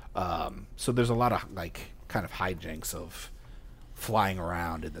 so there's a lot of like kind of hijinks of flying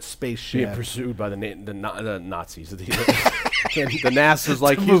around in the spaceship, being pursued by the Nazis. The NASA's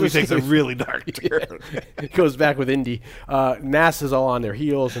like, the movie takes a really dark turn. It goes back with Indy. NASA's all on their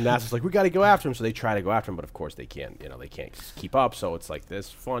heels, and NASA's like, we got to go after him. So they try to go after him, but of course they can't. They can't keep up. So it's like this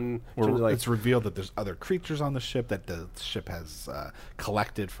fun. It's revealed that there's other creatures on the ship that the ship has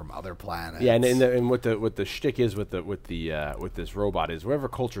collected from other planets. Yeah, and what the shtick is with this robot is wherever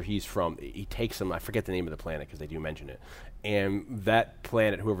culture he's from, he takes them. I forget the name of the planet because they do mention it. And that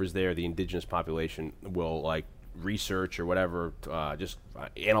planet, whoever's there, the indigenous population will like research or whatever, just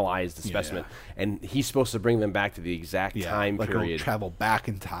analyze the specimen, and he's supposed to bring them back to the exact time period. He'll travel back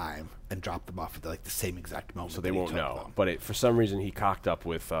in time and drop them off at the same exact moment, so they won't know. Them. But for some reason, he cocked up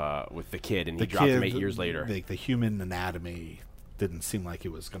with the kid, and he dropped him 8 years later. The human anatomy didn't seem like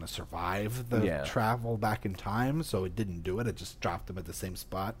it was going to survive the travel back in time, so it didn't do it. It just dropped them at the same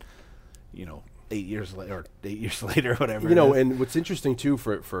spot. 8 years later, whatever. And what's interesting too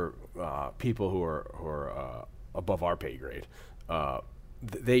for people who are above our pay grade,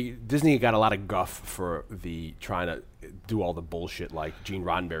 Disney got a lot of guff for the trying to do all the bullshit like Gene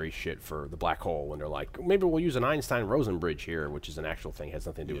Roddenberry shit for the black hole, when they're like, maybe we'll use an Einstein-Rosen bridge here, which is an actual thing, has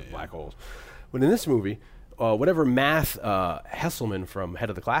nothing to do with black holes. But in this movie, whatever math Hesselman from Head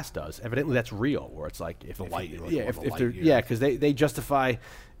of the Class does, evidently that's real. Where it's like because they justify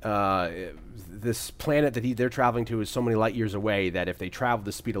this planet that they're traveling to is so many light years away that if they traveled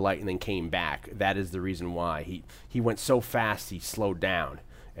the speed of light and then came back, that is the reason why he went so fast he slowed down,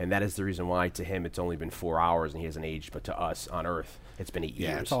 and that is the reason why to him it's only been 4 hours and he hasn't aged, but to us on Earth it's been 8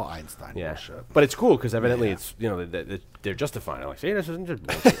 years. Yeah, it's all Einstein bullshit. But it's cool because evidently it's they're justifying it. Like, see, this isn't just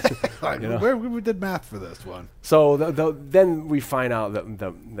bullshit. Where we did math for this one. So then we find out that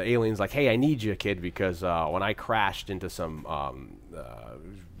the alien's like, hey, I need you, kid, because when I crashed into some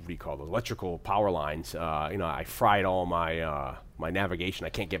what do you call those, electrical power lines, I fried all my my navigation. I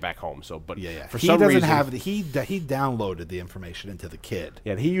can't get back home. So, but for some reason, he downloaded the information into the kid.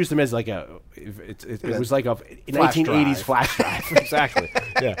 Yeah, he used them as like it was like a 1980s flash drive. Exactly.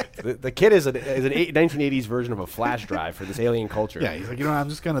 Yeah, the kid is an 1980s version of a flash drive for this alien culture. Yeah, he's like, I'm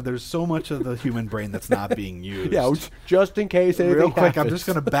just gonna. There's so much of the human brain that's not being used. Yeah, just in case anything real quick, happens. I'm just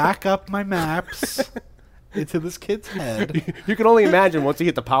gonna back up my maps into this kid's head. You can only imagine once he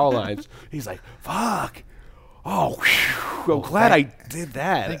hit the power lines. He's like, fuck. Oh, whew, I'm glad I did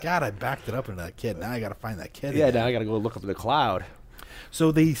that. Thank God I backed it up into that kid. Now I got to find that kid. Yeah, again. now I got to go look up in the cloud.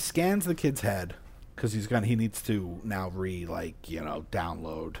 So they scans the kid's head because he needs to now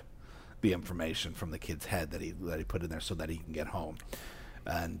download the information from the kid's head that he put in there so that he can get home.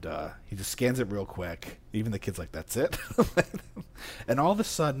 And he just scans it real quick. Even the kid's like, that's it? And all of a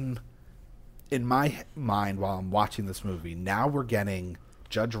sudden, in my mind, while I'm watching this movie, now we're getting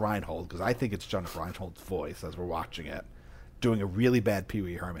Judge Reinhold, because I think it's Judge Reinhold's voice as we're watching it, doing a really bad Pee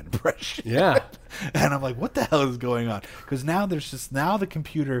Wee Herman impression. Yeah. And I'm like, what the hell is going on? Because now the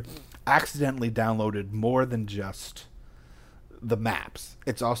computer accidentally downloaded more than just the maps.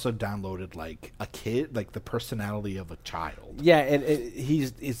 It's also downloaded like a kid, like the personality of a child. Yeah, and it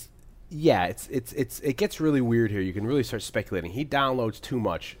gets really weird here. You can really start speculating. He downloads too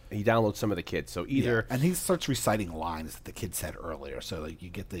much. He downloads some of the kids. So either and he starts reciting lines that the kid said earlier. So like you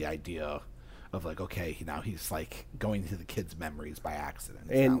get the idea of like, okay, now he's like going to the kid's memories by accident.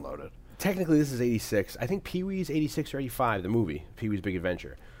 It's and downloaded. Technically, this is 86. I think Pee Wee's 86 or 85. The movie Pee Wee's Big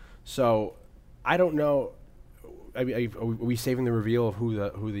Adventure. So I don't know. Are we saving the reveal of who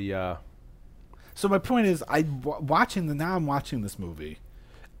the? So my point is, I'm watching this movie,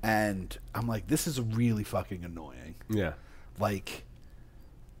 and I'm like, this is really fucking annoying. Yeah, like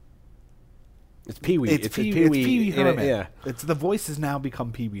it's Pee Wee. It's Pee Wee Herman. Yeah, it's the voice has now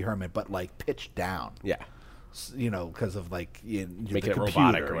become Pee Wee Herman, but like pitched down. Yeah, because of like making it computer,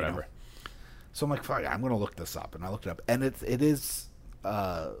 robotic or whatever. So I'm like, fuck, I'm gonna look this up, and I looked it up, and it is.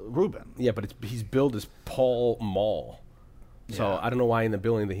 Ruben. Yeah, but he's billed as Paul Mall. So Yeah. I don't know why in the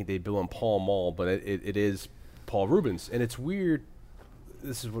billing they bill him Paul Mall, but it is Paul Rubens. And it's weird.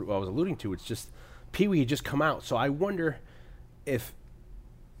 This is what I was alluding to. It's just Pee Wee had just come out. So I wonder if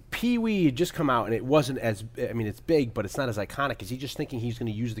Pee Wee had just come out and it wasn't as, I mean, it's big, but it's not as iconic. Is he just thinking he's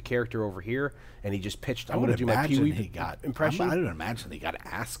going to use the character over here and he just pitched, I want to do my Pee Wee impression? I don't imagine he got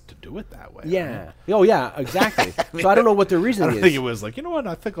asked to do it that way. Yeah. Oh, yeah, exactly. So I don't know what the reasoning is. I don't think it was like, you know what,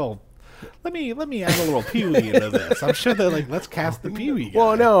 I think let me add a little Pee Wee into this. I'm sure they're like, let's cast the Pee Wee guy.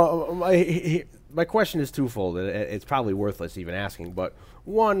 Well, no, my question is twofold. It's probably worthless even asking, but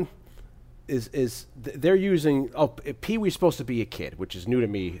one is they're using Pee Wee's supposed to be a kid, which is new to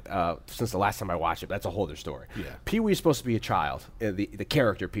me since the last time I watched it. That's a whole other story. Yeah. Pee Wee's supposed to be a child, the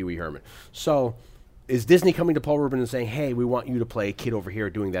character Pee Wee Herman. So is Disney coming to Paul Rubin and saying, hey, we want you to play a kid over here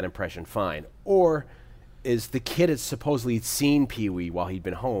doing that impression? Fine. Or is the kid had supposedly seen Pee Wee while he'd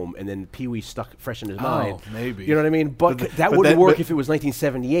been home, and then Pee Wee stuck fresh in his mind? Maybe. You know what I mean? But that wouldn't work if it was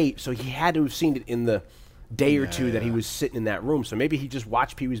 1978, so he had to have seen it in the day or two that he was sitting in that room. So maybe he just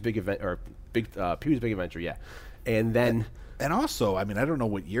watched Pee Wee's Big Adventure, Pee Wee's Big Adventure, yeah. And then... And also, I mean, I don't know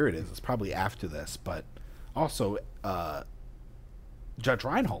what year it is. It's probably after this, but also... Judge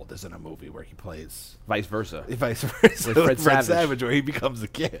Reinhold is in a movie where he plays vice versa with Fred Savage, where he becomes a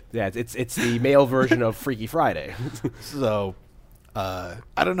kid. Yeah, it's the male version of Freaky Friday. So I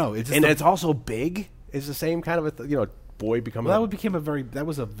don't know. It's also big. It's the same kind of boy becoming. Well, that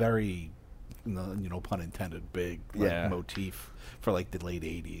was a very pun intended big motif for like the late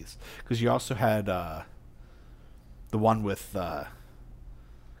 80s, because you also had the one with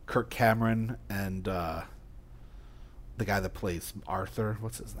Kirk Cameron and. The guy that plays Arthur,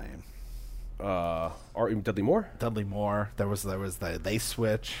 what's his name? Dudley Moore. Dudley Moore. There was the They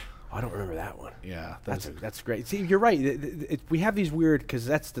Switch. Oh, I don't remember that one. Yeah, that's great. See, you're right. We have these weird, because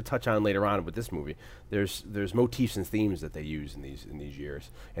that's to touch on later on with this movie. There's motifs and themes that they use in these years,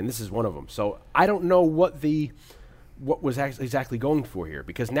 and this is one of them. So I don't know what was exactly going for here,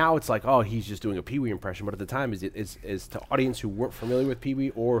 because now it's like, oh, he's just doing a Pee Wee impression, but at the time is to audience who weren't familiar with Pee Wee,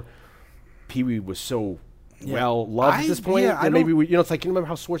 or Pee Wee was so well loved at this point. And maybe it's like, you remember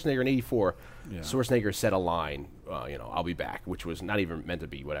how Schwarzenegger in '84, Schwarzenegger said a line, "I'll be back," which was not even meant to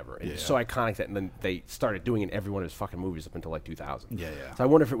be, whatever. It's so iconic that, and then they started doing it in every one of his fucking movies up until like 2000. Yeah. So I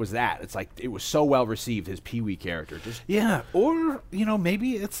wonder if it was that. It's like it was so well received, his Pee Wee character. Or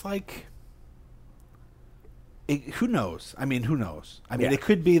maybe it's like. Who knows? I mean, who knows? I mean, it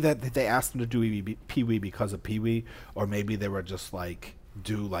could be that they asked him to do Pee Wee because of Pee Wee, or maybe they were just like.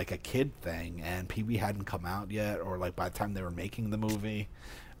 Do like a kid thing, and Pee Wee hadn't come out yet, or like by the time they were making the movie,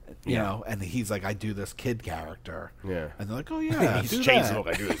 you know, and he's like, I do this kid character, and they're like, oh yeah, he's changed. Look,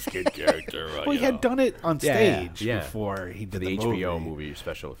 I do this kid character. Well, he had done it on stage before he did the HBO movie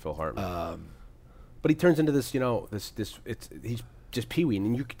special with Phil Hartman. But he turns into this, he's just Pee Wee,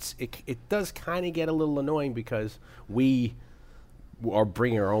 and it does kind of get a little annoying because we are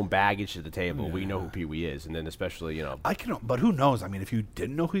bringing our own baggage to the table. We know who Pee Wee is, and then especially, but who knows? I mean, if you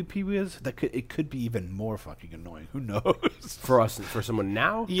didn't know who Pee Wee is, it could be even more fucking annoying. Who knows? For someone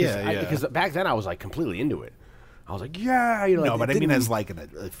now? Because back then I was like completely into it. I was like, no, but I mean as like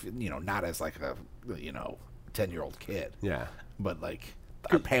not as like a 10-year-old kid. Yeah. But like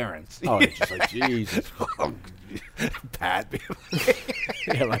our parents. Oh, it's just like, Jesus. Pat.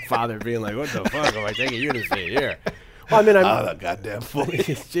 Yeah, my father being like, what the fuck am I taking you to see here? Well, I mean, the goddamn fool.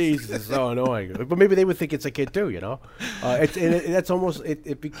 Jesus, it's so annoying. But maybe they would think it's a kid too, you know. That's almost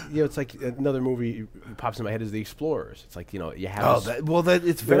it's like another movie pops in my head is The Explorers. It's like, you know, you have.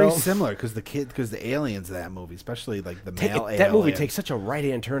 It's very similar because the aliens in that movie, especially like the male alien. That movie takes such a right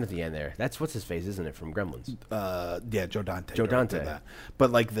hand turn at the end there. That's what's his face, isn't it, from Gremlins? Yeah, Joe Dante. Joe Dante. That.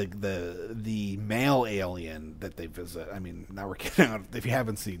 But like the male alien that they visit. I mean, now we're getting out. If you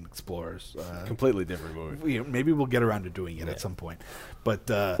haven't seen Explorers, completely different movie. Maybe we'll get around to doing it at some point, but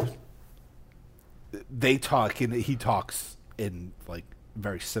they talk and he talks in like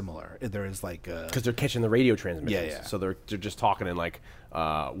very similar. There is like because they're catching the radio transmissions, yeah. So they're just talking in like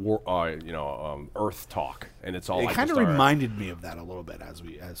Earth talk, and it's all. It like kind of reminded me of that a little bit as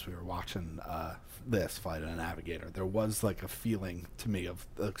we were watching this Flight of the Navigator. There was like a feeling to me of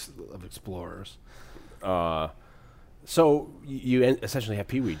Explorers. So you essentially have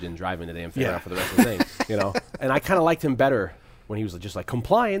Pee-wee didn't drive into the damn fair for the rest of the thing, you know. And I kind of liked him better when he was just like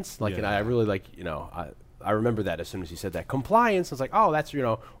compliance, like, and I really like, you know, I remember that as soon as he said that compliance. I was like, oh, that's, you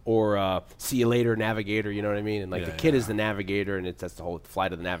know, or see you later, navigator. You know what I mean? And like the kid is the navigator, and that's the whole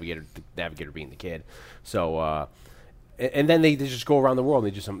Flight of the Navigator being the kid. So. And then they just go around the world.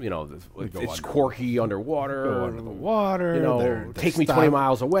 And they just, you know, it's quirky underwater. Go under the water. You know, take me 20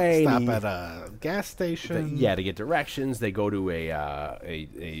 miles away. Stop at a gas station. To get directions. They go to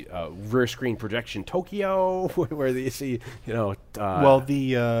a rear screen projection Tokyo, where they see, you know.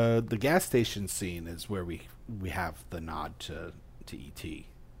 The gas station scene is where we have the nod to E.T.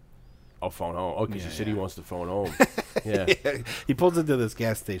 Oh, phone home. Oh, because he said he wants to phone home. Yeah. He pulls into this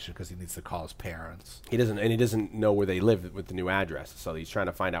gas station because he needs to call his parents. He doesn't know where they live with the new address, so he's trying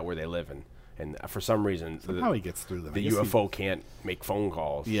to find out where they live, and for some reason, somehow he gets through them. The UFO can't make phone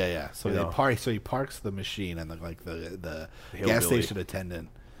calls. Yeah. So he parks the machine, and the gas station attendant,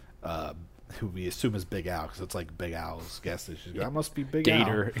 who we assume is Big Al, because it's like Big Al's gas station. That must be Big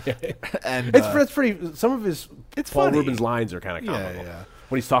Gator. Al. And it's pretty. Some of his Paul funny. Rubens lines are kind of comical. Yeah.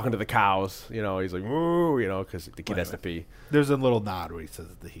 When he's talking to the cows, you know, he's like, "Woo," you know, because the kid has to pee. There's a little nod where he says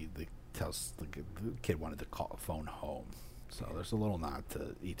that he tells the kid wanted to phone home. So there's a little nod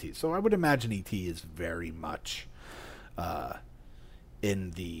to E.T. So I would imagine E.T. is very much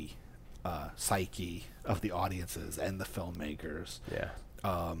in the psyche of the audiences and the filmmakers. Yeah.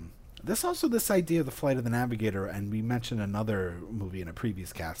 This idea of the Flight of the Navigator, and we mentioned another movie in a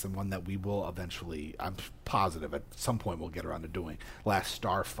previous cast, and one that we will eventually, I'm positive at some point we'll get around to doing, Last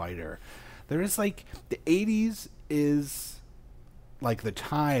Starfighter. There is like, the 80s is like the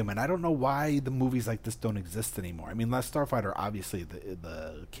time, and I don't know why the movies like this don't exist anymore. I mean, Last Starfighter, obviously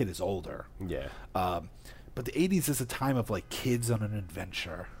the kid is older. Yeah. But the 80s is a time of like kids on an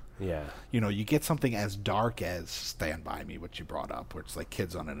adventure. Yeah. You know, you get something as dark as Stand By Me, which you brought up, where it's like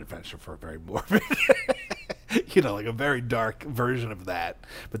kids on an adventure for a very morbid, you know, like a very dark version of that.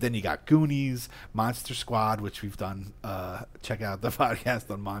 But then you got Goonies, Monster Squad, which we've done. Check out the podcast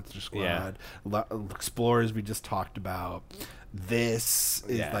on Monster Squad. Yeah. Explorers, we just talked about. This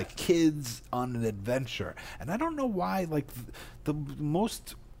is like kids on an adventure. And I don't know why, like, the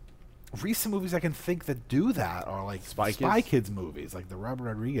most recent movies I can think that do that are like Spy Kids movies, like the Robert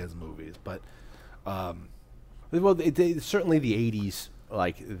Rodriguez movies. But well, certainly the 80s,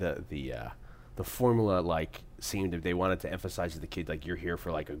 like the formula, like seemed they wanted to emphasize to the kid, like, you're here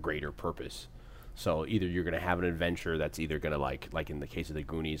for like a greater purpose. So either you're going to have an adventure that's either going to like in the case of the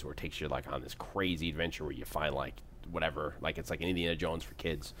Goonies, where it takes you like on this crazy adventure where you find like whatever, like it's like an Indiana Jones for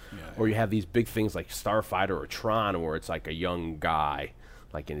kids, or you have these big things like Starfighter or Tron, where it's like a young guy,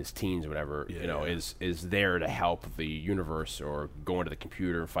 like in his teens or whatever, is there to help the universe, or go into the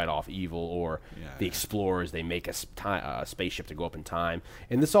computer and fight off evil, or the explorers, they make a spaceship to go up in time.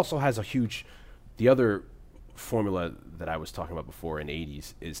 And this also has the other formula that I was talking about before in the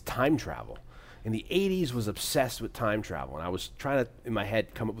 80s is time travel. In the 80s was obsessed with time travel, and I was trying to, in my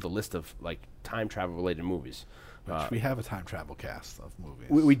head, come up with a list of like time travel related movies. We have a time travel cast of movies.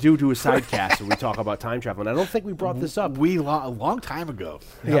 We do a side cast where we talk about time travel, and I don't think we brought this up. A long time ago.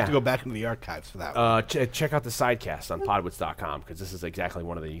 You have to go back into the archives for that one. Check out the sidecast on podwits.com, because this is exactly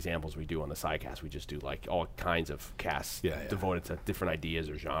one of the examples we do on the sidecast. We just do like all kinds of casts devoted to different ideas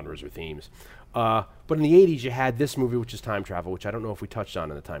or genres or themes. But in the 80s, you had this movie, which is time travel, which I don't know if we touched on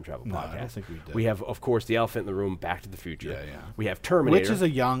in the time travel podcast. I don't think we did. We have, of course, the elephant in the room, Back to the Future. Yeah. We have Terminator, which is a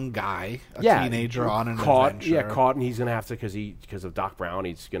young guy, teenager on an adventure. Yeah, caught, and he's gonna have to, because of Doc Brown,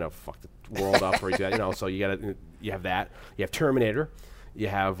 he's gonna fuck the world up, or he's got, you know. So you have that. You have Terminator. You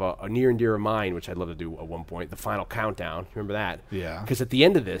have a Near and Dear of Mine, which I'd love to do at one point. The Final Countdown. Remember that? Yeah. Because at the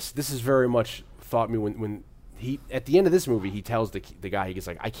end of this is very much thought me when he at the end of this movie he tells the guy, he gets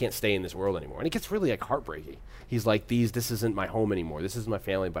like, I can't stay in this world anymore, and it gets really like heartbreaking. He's like, this isn't my home anymore. This is my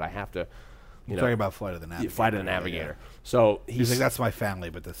family, but I have to. You're talking about Flight of the Navigator. Flight of the Navigator. Yeah. So he's like, that's my family,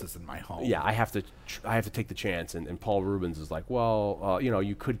 but this isn't my home. Yeah, I have to take the chance. And Paul Rubens is like, well,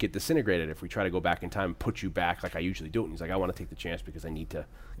 you could get disintegrated if we try to go back in time and put you back like I usually do. And he's like, I want to take the chance because I need to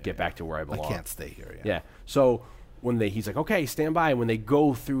get back to where I belong. I can't stay here. Yeah. So when he's like, okay, stand by. And when they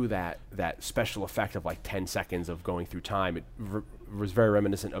go through that special effect of like 10 seconds of going through time, it was very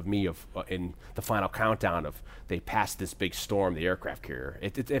reminiscent of me in the Final Countdown of they passed this big storm, the aircraft carrier.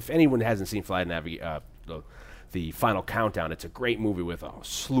 If anyone hasn't seen the Final Countdown, it's a great movie with a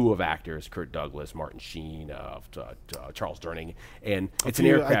slew of actors: Kirk Douglas, Martin Sheen, Charles Durning, and it's an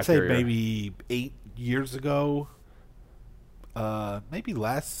aircraft carrier. I'd say maybe 8 years ago, maybe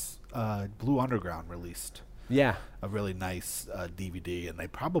less. Blue Underground released. Yeah, a really nice DVD, and they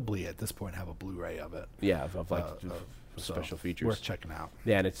probably at this point have a Blu-ray of it. Yeah, of special features. Worth checking out.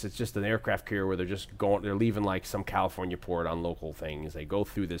 Yeah, and it's just an aircraft carrier where they're leaving like some California port on local things. They go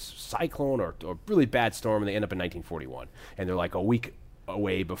through this cyclone or really bad storm, and they end up in 1941, and they're like a week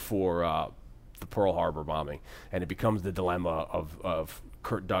away before the Pearl Harbor bombing, and it becomes the dilemma of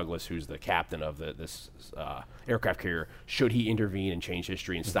Kirk Douglas, who's the captain of this aircraft carrier. Should he intervene and change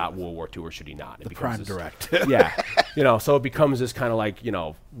history and stop World War II, or should he not? The prime directive. Yeah, so it becomes this kind of like,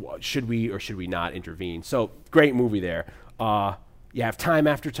 should we or should we not intervene? So great movie there. You have Time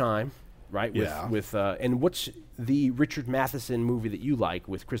After Time, right? And what's the Richard Matheson movie that you like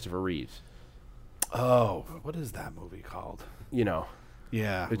with Christopher Reeves? Oh, what is that movie called?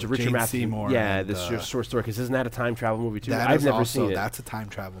 Yeah, it's a Richard Matheson. Seymour. Yeah, this short story. Because isn't that a time travel movie too? I've never seen it. That's a time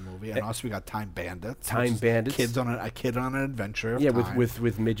travel movie, and also we got Time Bandits. Time Bandits. A kid on an adventure. Yeah,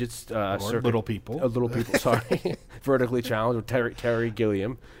 with midgets. Or little people. Little people. Sorry, vertically challenged with Terry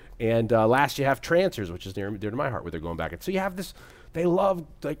Gilliam, and last you have Trancers, which is near to my heart, where they're going back. And so you have this. They love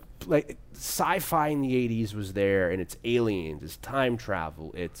like sci-fi in the '80s was there, and it's aliens, it's time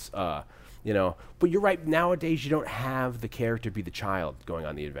travel, it's but you're right. Nowadays, you don't have the character be the child going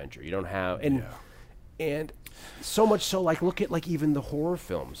on the adventure. You don't have, and so much so, like look at like even the horror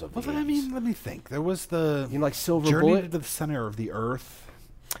films of the 80s. I mean, let me think. There was the like Silver Journey Bullet to the Center of the Earth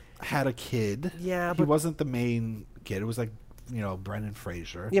had a kid. Yeah, he wasn't the main kid. It was like Brendan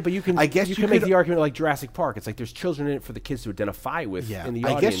Fraser. Yeah, but you can make the argument like Jurassic Park. It's like there's children in it for the kids to identify with. Yeah, in the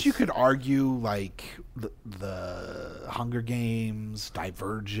audience. I guess you could argue like the Hunger Games,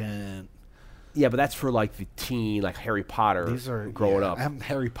 Divergent. Yeah, but that's for like the teen, like Harry Potter. These are growing up.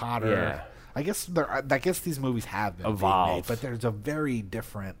 Harry Potter. Yeah. I guess these movies have been evolved, but there's a very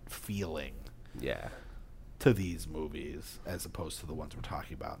different feeling. Yeah. To these movies as opposed to the ones we're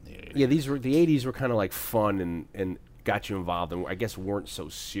talking about in the 80s. Yeah, the 80s were kind of like fun and got you involved, and I guess weren't so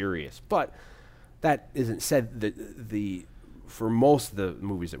serious. But that isn't said that for most of the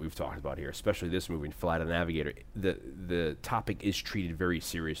movies that we've talked about here, especially this movie, Flight of the Navigator, the topic is treated very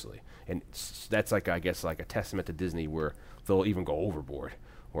seriously. And that's like, I guess, like a testament to Disney where they'll even go overboard.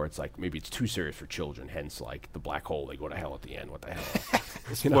 Or it's like maybe it's too serious for children, hence like the black hole, they go to hell at the end. What the hell?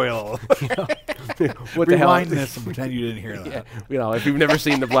 Spoil. What the hell? Rewind this and pretend you didn't hear that. Yeah, if you've never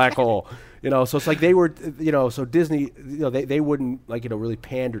seen the black hole, so it's like they were, so Disney, they wouldn't like really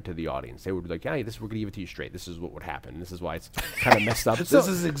pander to the audience. They would be like, yeah, we're gonna give it to you straight. This is what would happen. This is why it's kind of messed up. This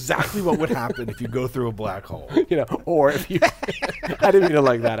is exactly what would happen if you go through a black hole. Or if you, I didn't mean it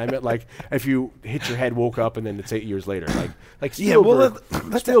like that. I meant like if you hit your head, woke up, and then it's 8 years later, like Spielberg.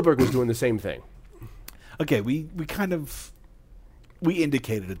 Spielberg was doing the same thing. Okay, we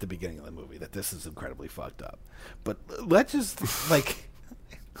indicated at the beginning of the movie that this is incredibly fucked up. But let's just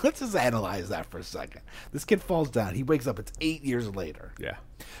analyze that for a second. This kid falls down. He wakes up. It's 8 years later. Yeah.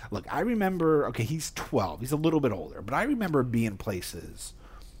 Look, I remember, he's 12. He's a little bit older. But I remember being places,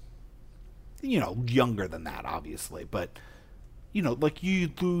 younger than that, obviously. But, like you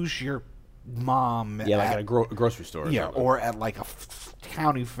lose your mom. Yeah, like at a grocery store. Yeah, or at like a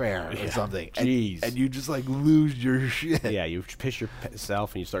county fair or something. Jeez. And you just like lose your shit. Yeah, you piss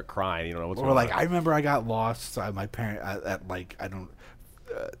yourself and you start crying. You don't know what's going on. Or like I remember I got lost. My parent at like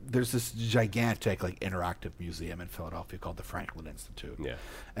there's this gigantic like interactive museum in Philadelphia called the Franklin Institute. Yeah,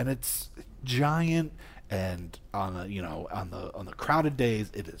 and it's giant. And on the crowded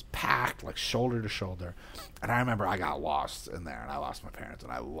days, it is packed like shoulder to shoulder. And I remember I got lost in there, and I lost my parents,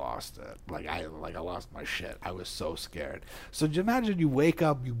 and I lost it. I lost my shit. I was so scared. So imagine you wake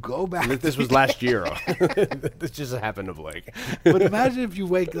up, you go back. This was last year. This just happened to Blake. But imagine if you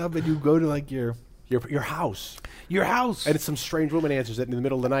wake up and you go to like your Your house. Your house. And it's some strange woman answers it in the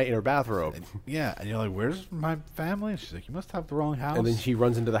middle of the night in her bathrobe. Yeah, and you're like, where's my family? And she's like, you must have the wrong house. And then she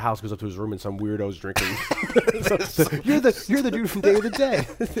runs into the house, goes up to his room, and some weirdo's drinking. You're the dude from Day of the Dead.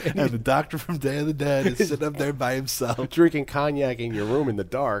 And the doctor from Day of the Dead is sitting up there by himself. Drinking cognac in your room in the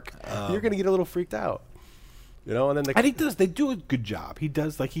dark. You're going to get a little freaked out. You know, and then he does. They do a good job. He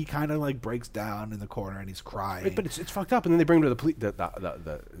does, like, he kind of like breaks down in the corner and he's crying. But it's fucked up. And then they bring him to the police.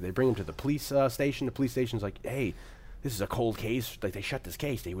 They bring him to the police station. The police station's like, hey, this is a cold case. Like, they shut this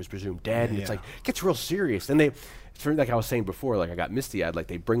case. He was presumed dead. And it's like, it gets real serious. Then they, like I was saying before, like I got misty-eyed. Like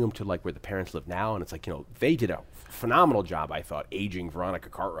they bring him to like where the parents live now, and it's like, you know, they did a phenomenal job, I thought, aging Veronica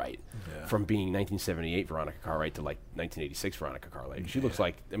Cartwright from being 1978 Veronica Cartwright to like 1986 Veronica Cartwright. She looks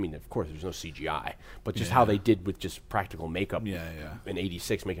like, I mean, of course, there's no CGI, but just how they did with just practical makeup in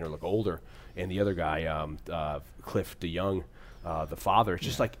 86, making her look older. And the other guy, Cliff DeYoung, the father, it's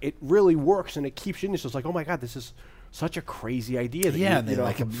just like, it really works, and it keeps you in this. It's like, oh my God, this is such a crazy idea. That you know,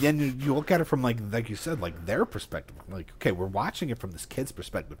 like, then you look at it from like you said, like their perspective. Like, okay, we're watching it from this kid's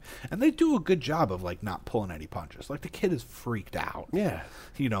perspective, and they do a good job of like not pulling any punches. Like the kid is freaked out. Yeah,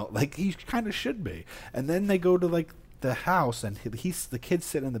 you know, like he kind of should be. And then they go to like the house, and he's the kid's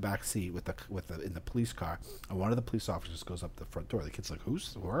sitting in the back seat in the police car, and one of the police officers goes up to the front door. The kid's like,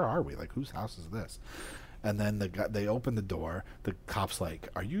 where are we? Like, whose house is this? And then they open the door. The cop's like,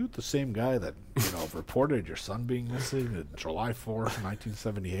 are you the same guy that, you know, reported your son being missing on July 4th,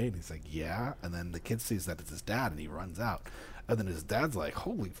 1978? And he's like, yeah. And then the kid sees that it's his dad, and he runs out. And then his dad's like,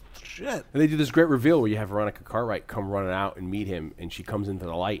 holy shit. And they do this great reveal where you have Veronica Cartwright come running out and meet him, and she comes into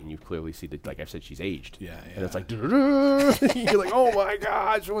the light, and you clearly see that, like I said, she's aged. Yeah. And it's like, you're like, oh my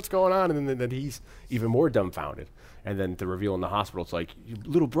gosh, what's going on? And then he's even more dumbfounded. And then the reveal in the hospital, it's like,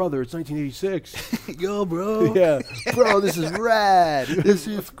 little brother, it's 1986. Yo, bro. Yeah. Bro, this is rad. This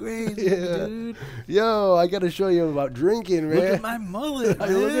is crazy, dude. Yo, I got to show you about drinking, man. Look at my mullet,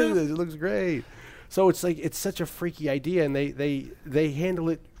 man. Look at this. It looks great. So it's like, it's such a freaky idea, and they handle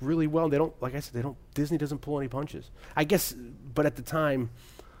it really well. They don't, like I said, Disney doesn't pull any punches. I guess, but at the time,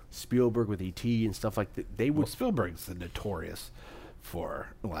 Spielberg with E.T. and stuff like that, they would. Well, Spielberg's notorious for,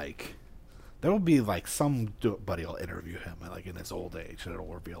 like, there will be like somebody will interview him like in his old age, and it'll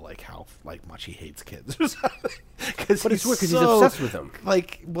reveal like how like much he hates kids or something. But it's weird because he's obsessed with them.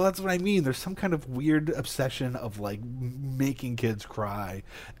 Like, well, that's what I mean. There's some kind of weird obsession of like making kids cry,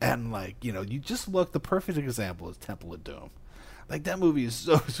 and like, you know, you just look. The perfect example is Temple of Doom. Like, that movie is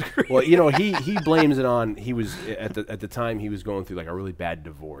so screwed. Well, you know, he blames it on, he was at the time he was going through like a really bad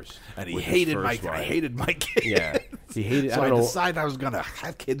divorce, and he hated my kids. Yeah, he hated. So I decided I was gonna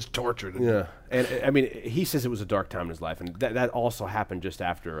have kids tortured. Yeah, and I mean, he says it was a dark time in his life, and that also happened just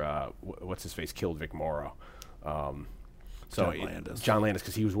after what's his face killed Vic Morrow. John Landis,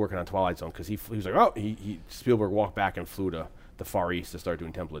 because he was working on Twilight Zone, because he was like, oh, Spielberg walked back and flew to the Far East to start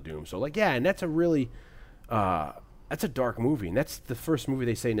doing Temple of Doom. So like, yeah, and that's a really. That's a dark movie, and that's the first movie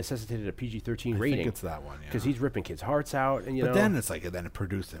they say necessitated a PG-13 rating. I think it's that one, yeah. Because he's ripping kids' hearts out, and but then it's like, then it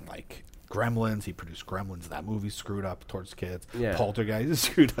produced him like Gremlins. He produced Gremlins. That movie's screwed up towards kids. Yeah. Poltergeist is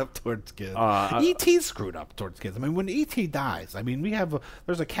screwed up towards kids. E.T.'s screwed up towards kids. I mean, when E.T. dies, I mean,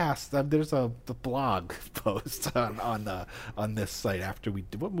 there's a cast. There's the blog post on this site after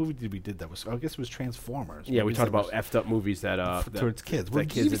what movie did we did that was? I guess it was Transformers. Yeah, we talked about effed up movies that towards kids. That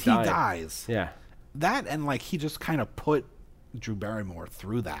kids E.T. dies. Yeah. That, and like he just kind of put Drew Barrymore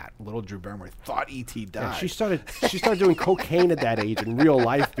through that. Little Drew Barrymore thought E.T. died. Yeah, she started doing cocaine at that age in real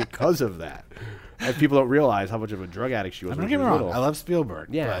life because of that. And people don't realize how much of a drug addict she was. Don't get me wrong, I love Spielberg.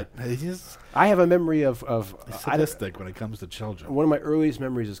 Yeah, but I have a memory of sadistic when it comes to children. One of my earliest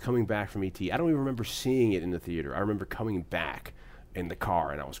memories is coming back from E.T. I don't even remember seeing it in the theater. I remember coming back in the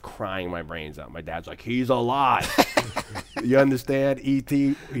car, and I was crying my brains out. My dad's like, he's alive. You understand?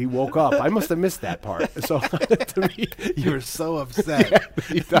 E.T., he woke up. I must have missed that part. So to me, you were so upset.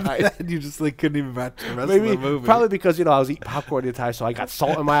 He died. You just like couldn't even match the rest of the movie. Probably because, you know, I was eating popcorn the time, so I got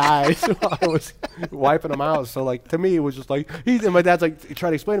salt in my eyes while I was wiping them out. So like, to me, it was just like, and my dad's like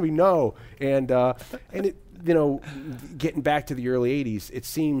trying to explain to me, no. And it, you know, getting back to the early 80s, it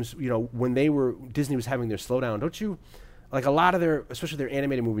seems, you know, when Disney was having their slowdown, don't you? Like, a lot of especially their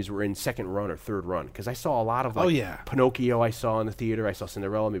animated movies were in second run or third run, because I saw a lot of, like, Pinocchio I saw in the theater. I saw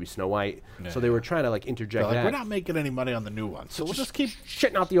Cinderella, maybe Snow White. Yeah, so they were trying to, like, interject that. We're not making any money on the new ones, so we'll just keep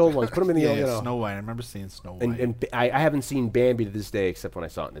shitting out the old ones. Put them in the old, you know. Snow White. I remember seeing Snow White. And I haven't seen Bambi to this day except when I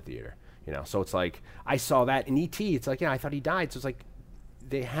saw it in the theater. You know, so it's like, I saw that in E.T. It's like, yeah, I thought he died. So it's like,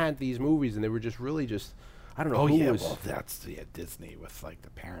 they had these movies, and they were just really just... I don't know who was... well, that's Disney with, like, the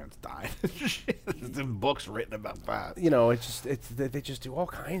parents dying. There's books written about that. You know, they just do all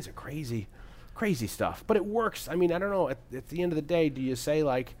kinds of crazy crazy stuff. But it works. I mean, I don't know. At the end of the day, do you say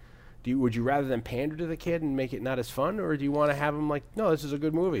like, would you rather than pander to the kid and make it not as fun, or do you want to have him like, no, this is a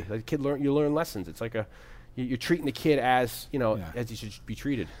good movie. Like, the kid you learn lessons. It's like you're treating the kid as as he should be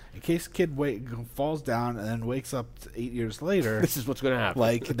treated. In case the kid falls down and then wakes up 8 years later, this is what's going to happen.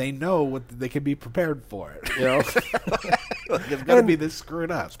 Like, they know what they can be prepared for it. Like, it's going to be this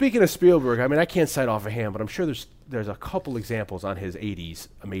screwed up. Speaking of Spielberg, I mean, I can't cite off a hand, but I'm sure there's a couple examples on his '80s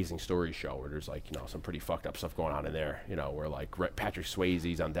Amazing Stories show where there's like some pretty fucked up stuff going on in there. Where like Patrick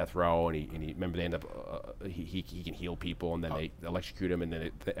Swayze's on death row, and he remember they end up he can heal people, and then they electrocute him, and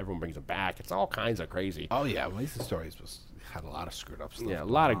then everyone brings him back. It's all kinds of crazy. Oh yeah, Amazing Stories had a lot of screwed up stuff. Yeah, a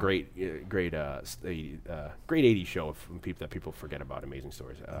lot of great 80s show from people that people forget about. Amazing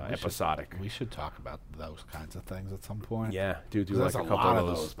Stories, episodic. We should talk about those kinds of things at some point. Yeah, do like a couple of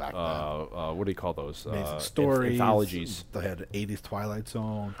those back then. What do you call those? Amazing Stories, anthologies. They had 80s Twilight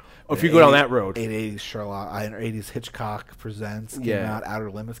Zone. Oh, if you go down that road, 80s Sherlock, 80s Hitchcock Presents came out.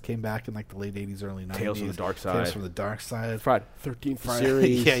 Outer Limits came back in like the late 80s, early 90s. Tales from the Dark Side. Tales from the Dark Side. Friday 13th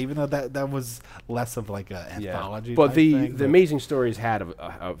series. Yeah, even though that was less of like an anthology. But the Amazing Stories had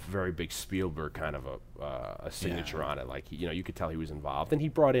a very big Spielberg kind of a signature on it. Like you could tell he was involved, and he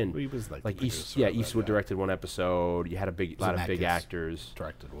brought in. He was like Eastwood directed one episode. You had a lot of big actors.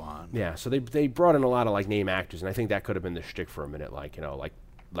 Directed one. Yeah, so they brought in a lot of like name actors, and I think that could have been the shtick for a minute, like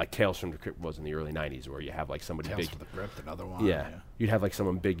Tales from the Crypt was in the early '90s, where you have like somebody Tales big. from the Crypt, another one. Yeah, you'd have like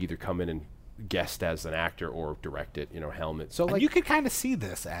someone big either come in and guest as an actor or direct it. Helmet. So and you could kind of see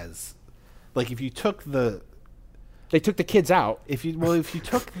this as, like, if you took the. They took the kids out. If you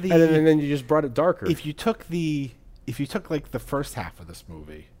took the and then you just brought it darker. If you took like the first half of this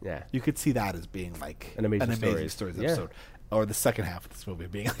movie, yeah, you could see that as being like an Amazing Stories episode, or the second half of this movie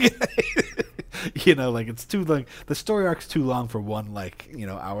being, like it's too like the story arc's too long for one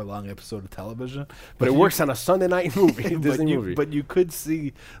hour-long episode of television. But it works on a Sunday night movie, Disney movie. But you could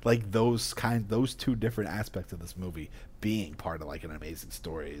see like those two different aspects of this movie being part of like an Amazing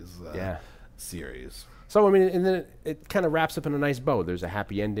Stories series. So, I mean, and then it kind of wraps up in a nice bow. There's a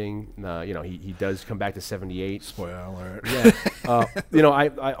happy ending. He does come back to 78. Spoiler alert. Yeah.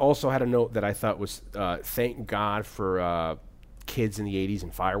 I also had a note that I thought was thank God for kids in the 80s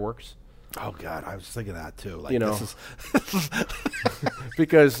and fireworks. Oh, God. I was thinking that, too. Like, this is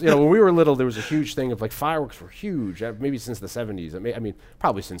because, when we were little, there was a huge thing of, like, fireworks were huge. Maybe since the 70s. I mean,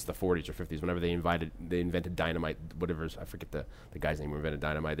 probably since the 40s or 50s, whenever they invented dynamite, I forget the guy's name who invented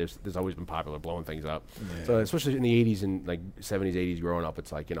dynamite. There's always been popular blowing things up. Yeah. So, especially in the 80s and, like, 70s, 80s growing up,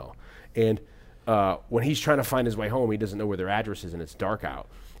 it's like, And when he's trying to find his way home, he doesn't know where their address is, and it's dark out.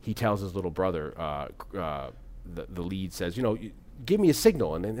 He tells his little brother, the lead says, give me a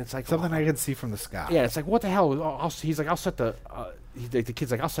signal, and then it's like something I can see from the sky. Yeah, it's like, what the hell? He's like, I'll set the kid's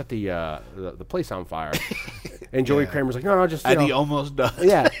like, I'll set the place on fire. And Joey Kramer's like, no, just. And he almost does.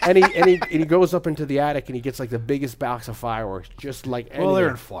 Yeah, and he goes up into the attic and he gets like the biggest box of fireworks, just like. Well, they're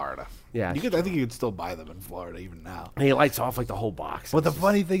in Florida. Yeah, I think you could still buy them in Florida even now. And he lights off like the whole box. But the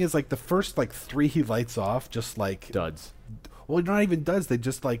funny thing is, like the first like 3 he lights off, just like duds. Well, not even duds. They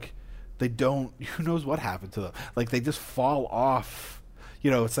just like. They don't. Who knows what happened to them? Like they just fall off.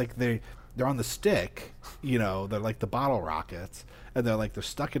 It's like they're on the stick. They're like the bottle rockets, and they're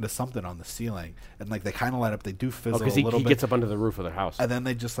stuck into something on the ceiling, and like they kind of light up. They do fizzle a little bit. Because he gets up under the roof of their house, and then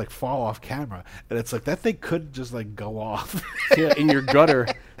they just like fall off camera, and it's like that thing could just like go off. Yeah, in your gutter,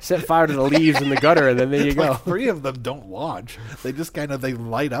 set fire to the leaves in the gutter, and then there you go. Like 3 of them don't launch. They just kind of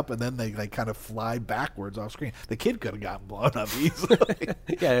light up, and then they kind of fly backwards off screen. The kid could have gotten blown up easily.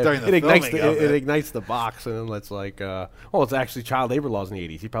 Yeah, during the it ignites the box, and then it's like, it's actually child labor laws in the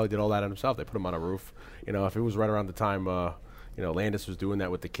 80s. He probably did all that on himself. They put him on a roof. If it was right around the time, Landis was doing that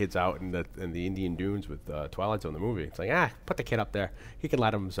with the kids out in the Indian Dunes with Twilight Zone, the movie. It's like, put the kid up there. He can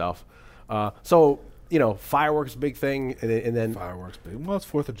light him himself. Fireworks, big thing, and then fireworks, big. Well, it's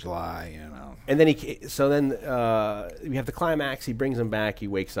 4th of July, And then we have the climax. He brings him back. He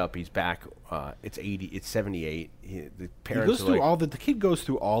wakes up. He's back. It's 80. It's 78. The parents goes through the kid goes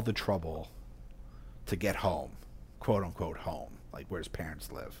through all the trouble to get home, quote unquote home, like where his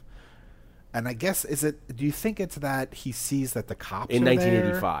parents live. And I guess do you think it's that he sees that the cops in are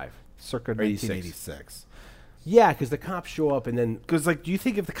 1985, there? Circa 1986? Yeah, because the cops show up, and then do you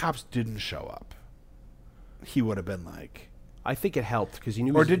think if the cops didn't show up, he would have been like? I think it helped because he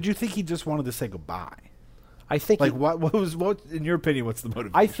knew. Or did you think he just wanted to say goodbye? I think what in your opinion? What's the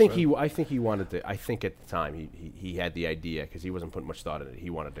motivation? I think he wanted to. I think at the time he had the idea because he wasn't putting much thought in it. He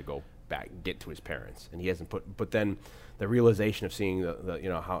wanted to go get to his parents, and he hasn't put. But then the realization of seeing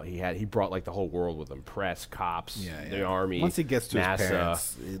the how he brought like the whole world with him, press, cops, the army. Once he gets to NASA, his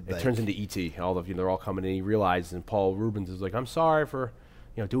parents, it turns into E.T. All of they're all coming, and he realizes, and Paul Rubens is like, I'm sorry for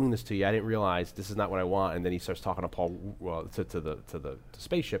doing this to you. I didn't realize this is not what I want. And then he starts talking to Paul to the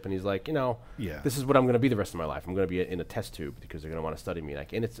spaceship, and he's like, this is what I'm going to be the rest of my life. I'm going to be in a test tube because they're going to want to study me.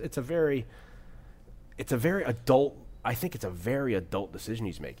 Like, and it's a very adult. I think it's a very adult decision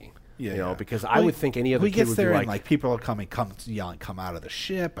he's making. Because I would think any other kid would be like people are come out of the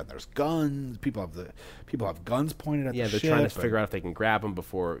ship, and there's guns. People have guns pointed at the ship. Yeah, they're trying to figure out if they can grab him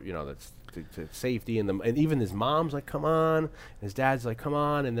before that's to safety, and even his mom's like, come on, and his dad's like, come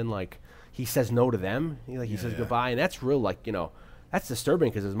on, and then like he says no to them. He says goodbye, and that's real that's disturbing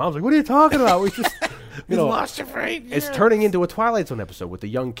because his mom's like, what are you talking about? We just lost your friend. It's turning into a Twilight Zone episode with the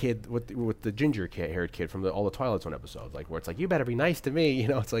young kid with the haired kid from all the Twilight Zone episodes, like where it's like, you better be nice to me.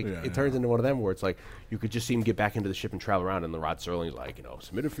 It's like it turns into one of them where it's like you could just see him get back into the ship and travel around, and the Rod Serling's like,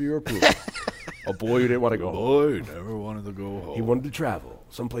 submitted for your approval. A boy who didn't want to go home. Boy who never wanted to go home. He wanted to travel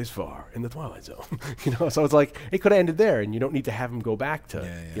someplace far in the Twilight Zone. So it's like it could have ended there, and you don't need to have him go back to.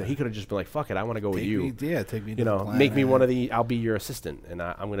 He could have just been like, fuck it, I want to go with you. Take me. To the planet. Make me one of the. I'll be your assistant, and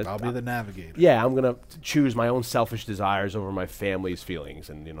I'll be the navigator. Yeah, I'm gonna choose my own selfish desires over my family's feelings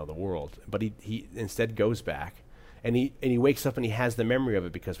and the world. But he instead goes back, and he wakes up and he has the memory of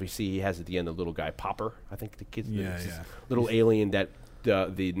it because we see he has at the end the little guy Popper. I think the kid's little alien that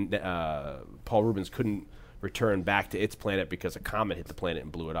Paul Rubens couldn't return back to its planet because a comet hit the planet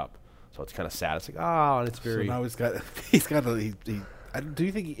and blew it up. So it's kind of sad. It's like, and it's very. So now do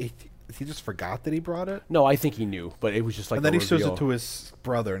you think he just forgot that he brought it? No, I think he knew, but it was just like. And then he shows it to his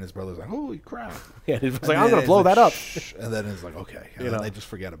brother, and his brother's like, "Holy crap!" Yeah, he was like, "I'm gonna blow that up." And then it's like, "Okay," and then they just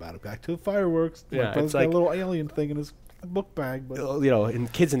forget about it. Back to the fireworks. Yeah, my brother's got a little alien thing in his book bag. But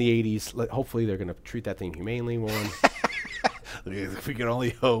and kids in the '80s, hopefully they're gonna treat that thing humanely. One. We can only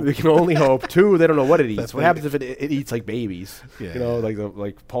hope. We can only hope. Two, they don't know what it eats. What happens if it eats like babies?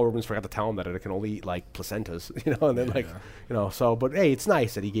 Like Paul Rubens forgot to tell him that it can only eat like placentas. And then So, but hey, it's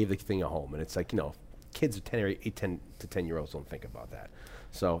nice that he gave the thing a home, and it's like kids of 10 to 10-year-olds don't think about that.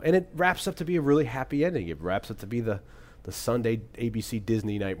 So, and it wraps up to be a really happy ending. It wraps up to be the Sunday ABC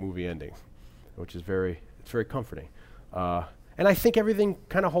Disney night movie ending, which is very comforting. And I think everything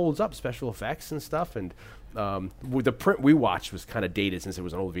kind of holds up, special effects and stuff, and. With the print we watched was kind of dated since it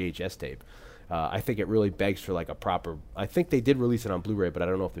was an old VHS tape. I think it really begs for like a proper. I think they did release it on Blu-ray, but I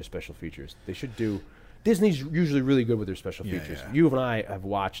don't know if there's special features. They should do. Disney's usually really good with their special features. Yeah. You and I have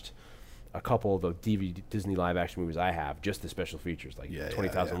watched a couple of the DVD Disney live-action movies. I have just the special features like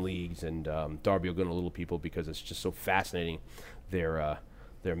 20,000 Leagues and Darby O'Gunn and Little People because it's just so fascinating. Their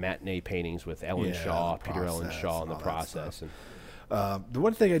matinee paintings with Ellen Shaw, Peter Ellen Shaw in the process. And the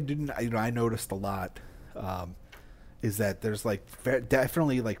one thing I noticed a lot. Is that there's like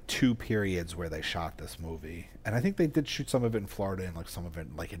definitely like two periods where they shot this movie, and I think they did shoot some of it in Florida and like some of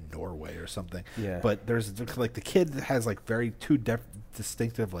it like in Norway or something. Yeah. But there's like the kid has like very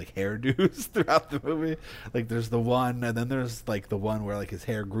distinctive like hairdos throughout the movie. Like there's the one, and then there's like the one where like his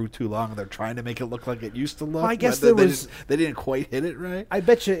hair grew too long, and they're trying to make it look like it used to look. Well, I guess they didn't quite hit it right. I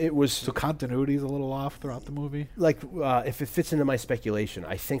bet you it was so continuity's a little off throughout the movie. Like if it fits into my speculation,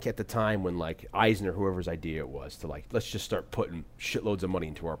 I think at the time when like Eisner, whoever's idea it was to like let's just start putting shitloads of money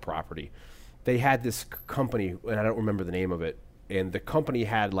into our property, they had this company, and I don't remember the name of it, and the company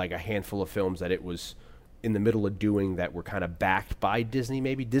had like a handful of films that it was in the middle of doing that were kind of backed by Disney.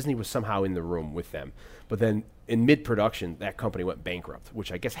 Maybe Disney was somehow in the room with them, but then in mid-production that company went bankrupt,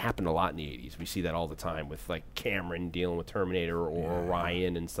 which I guess happened a lot in the 80s. We see that all the time with like Cameron dealing with Terminator or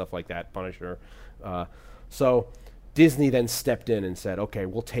Orion and stuff like that, Punisher. So Disney then stepped in and said, okay,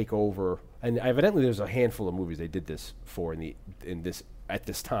 we'll take over. And evidently there's a handful of movies they did this for at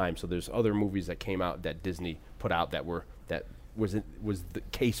this time. So there's other movies that came out that Disney put out that was the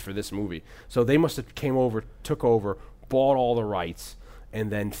case for this movie. So they must have took over, bought all the rights,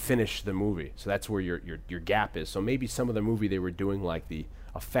 and then finished the movie. So that's where your gap is. So maybe some of the movie they were doing like the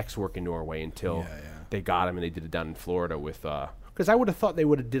effects work in Norway until they got them and they did it down in Florida with. Because I would have thought they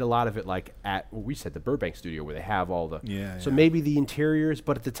would have did a lot of it like at we said the Burbank studio where they have all the. So maybe the interiors,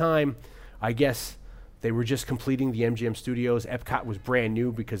 but at the time, I guess. They were just completing the MGM Studios. Epcot was brand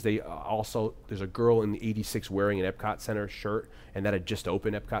new because they there's a girl in the 86 wearing an Epcot Center shirt, and that had just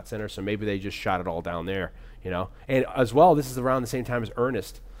opened Epcot Center, so maybe they just shot it all down there, And as well, this is around the same time as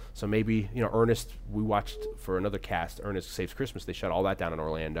Ernest, so maybe, Ernest, we watched for another cast, Ernest Saves Christmas, they shot all that down in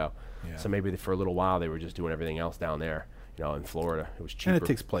Orlando. Yeah. So maybe for a little while they were just doing everything else down there. In Florida. It was cheaper. And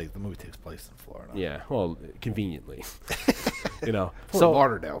the movie takes place in Florida. Yeah, well, conveniently. You know, Fort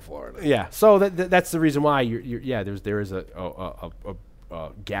Lauderdale, Florida. Yeah, so that's the reason why there is a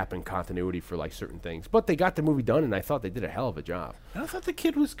gap in continuity for like certain things, but they got the movie done, and I thought they did a hell of a job. And I thought the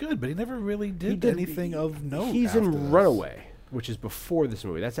kid was good, but he never really did anything of note. He's after in this. Runaway, which is before this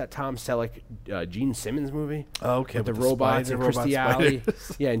movie. That's that Tom Selleck, Gene Simmons movie. Oh, okay, with the with robots the and robot Kirstie Alley.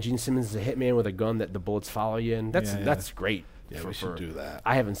 spiders. Yeah, and Gene Simmons is a hitman with a gun that the bullets follow you in. That's great. Yeah, we should do that.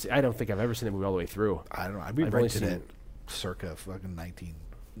 I haven't. I don't think I've ever seen the movie all the way through. I don't know. I've only rented seen it circa fucking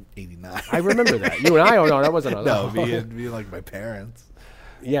 1989. I remember that. You and I. Oh no, that wasn't. Me like my parents.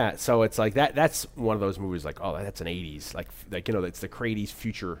 Yeah, so it's like that. That's one of those movies. Like, oh, that's an '80s. Like you know, it's the Crady's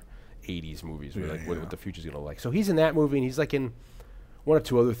future '80s movies. Where what the future's gonna look like. So he's in that movie, and he's like in one or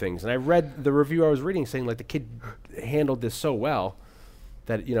two other things. And I read the review I was reading saying like the kid handled this so well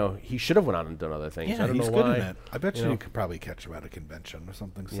that he should have went on and done other things. Yeah, I don't he's know good why. in it. I bet you could probably catch him at a convention or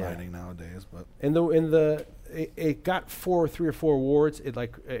something signing nowadays. But it got 3 or 4 awards.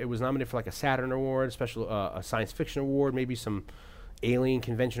 It was nominated for like a Saturn Award, a science fiction award, maybe some Alien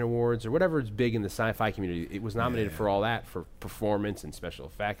Convention Awards or whatever is big in the sci-fi community. It was nominated for all that, for performance and special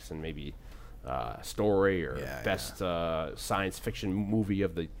effects and maybe story or best science fiction movie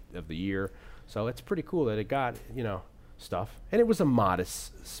of the year. So it's pretty cool that it got stuff, and it was a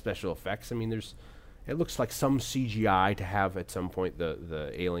modest special effects. I mean, it looks like some CGI to have at some point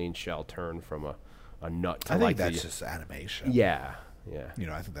the alien shell turn from a nut to I think that's just animation. Yeah.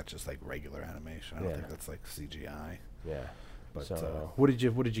 I think that's just like regular animation. I don't think that's like CGI. Yeah. But so, what did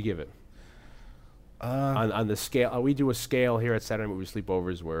you give it? On the scale, we do a scale here at Saturday Movie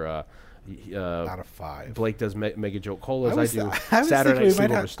Sleepovers where out of 5. Blake does Mega Joe Colas. I do I Saturday Night Sleepover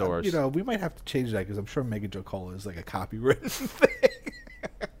have, Stores. We might have to change that because I'm sure Mega Joe Cola is like a copywritten thing.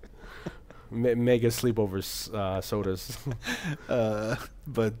 Mega Sleepovers sodas.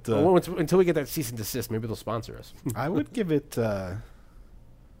 But until we get that cease and desist, maybe they'll sponsor us. I would give it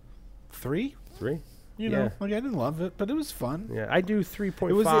 3. 3? Like I didn't love it, but it was fun. Yeah, I do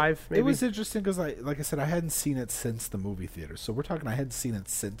 3.5. It was interesting because, like I said, I hadn't seen it since the movie theater. So we're talking, I hadn't seen it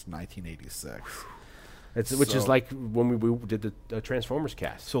since 1986. Which is like when we did the Transformers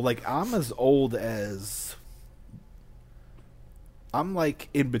cast. So like I'm as old as I'm like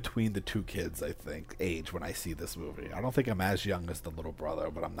in between the two kids, I think, age when I see this movie. I don't think I'm as young as the little brother,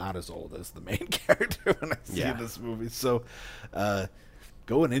 but I'm not as old as the main character when I see this movie. So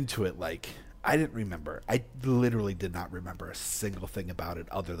going into it, like, I didn't remember. I literally did not remember a single thing about it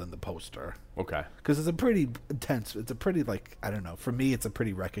other than the poster. Okay. Because it's a pretty intense, it's a pretty, like, I don't know. For me, it's a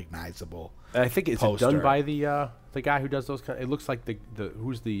pretty recognizable And I think it's poster. done by the guy who does those kind. It looks like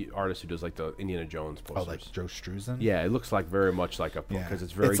who's the artist who does like the Indiana Jones posters? Oh, like Joe Struzan? Yeah, it looks like very much like a because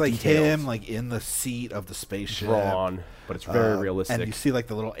it's very it's like detailed. him like in the seat of the spaceship, drawn, but it's very realistic. And you see like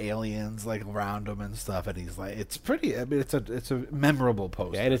the little aliens like around him and stuff, and he's like, it's pretty. I mean, it's a memorable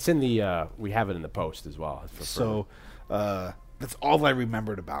poster. Yeah, and it's in the we have it in the post as well. That's all I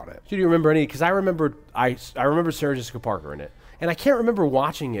remembered about it. Do you remember any? Because I remember Sarah Jessica Parker in it, and I can't remember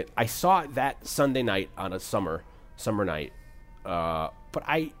watching it. I saw it that Sunday night on a summer night, but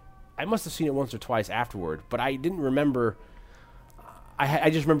I must have seen it once or twice afterward. But I didn't remember.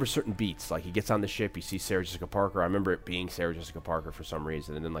 I just remember certain beats. Like he gets on the ship, he sees Sarah Jessica Parker. I remember it being Sarah Jessica Parker for some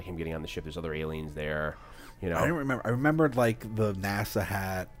reason, and then like him getting on the ship. There's other aliens there. You know, I didn't remember. I remembered like the NASA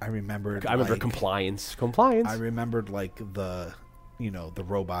hat. I remember compliance. I remembered like the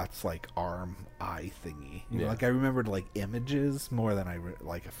robots like arm eye thingy. You know, like I remembered like images more than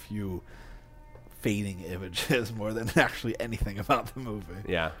like a few fading images more than actually anything about the movie.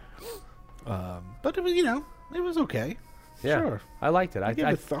 Yeah. But it was it was okay. Yeah, sure. I liked it. I'll give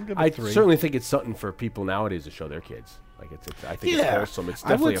it 3. certainly think it's something for people nowadays to show their kids. Like I think it's wholesome. It's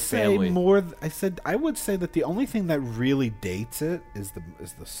definitely a family. I would say that the only thing that really dates it is the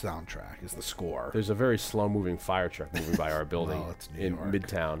soundtrack, is the score. There's a very slow moving fire truck moving by our building it's New in York.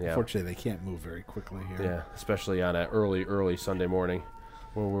 Midtown. Yeah. Unfortunately, they can't move very quickly here. Yeah, especially on an early Sunday morning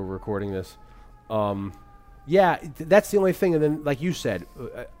when we're recording this. Yeah, that's the only thing. And then, like you said,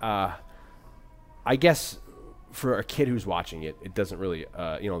 I guess for a kid who's watching it, it doesn't really,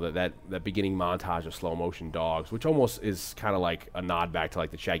 that beginning montage of slow motion dogs, which almost is kind of like a nod back to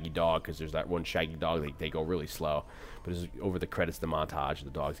like the Shaggy Dog, because there's that one Shaggy Dog, they go really slow, but it's over the credits, the montage of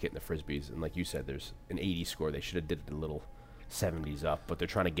the dogs getting the frisbees, and like you said, there's an 80s score. They should have did it a little 70s up, but they're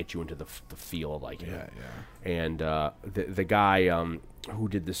trying to get you into the feel of like it. Yeah. And the guy who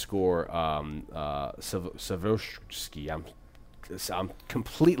did the score, Savosky, I'm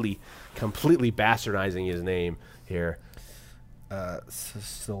completely bastardizing his name here.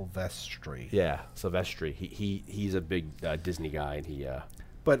 Silvestri. Yeah, Silvestri. He's a big Disney guy, and he.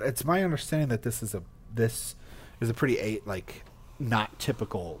 But it's my understanding that this is a pretty not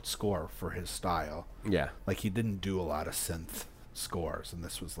typical score for his style. Yeah. Like, he didn't do a lot of synth scores, and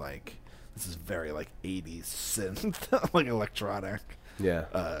this is very, like, 80s synth, like, electronic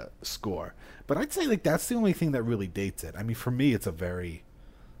score. But I'd say, like, that's the only thing that really dates it. I mean, for me, it's a very,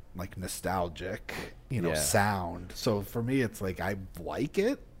 like, nostalgic, sound. So for me, it's like, I like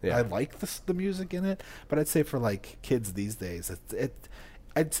it. Yeah. I like the music in it. But I'd say for, like, kids these days,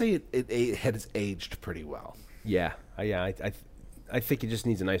 I'd say it has aged pretty well. Yeah. I think it just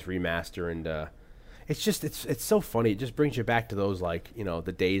needs a nice remaster, and it's so funny. It just brings you back to those, like,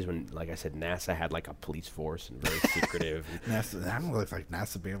 the days when, like I said, NASA had like a police force and very secretive. NASA, I don't look like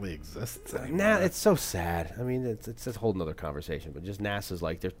NASA barely exists anymore. It's so sad. I mean, it's a whole nother conversation. But just NASA's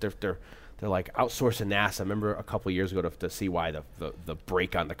like they're like outsourcing NASA. Remember a couple of years ago to see why the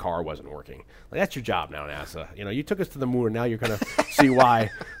brake on the car wasn't working. Like, that's your job now, NASA. You took us to the moon, and now you're gonna see why.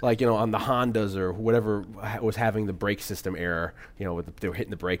 Like, on the Hondas or whatever was having the brake system error. They were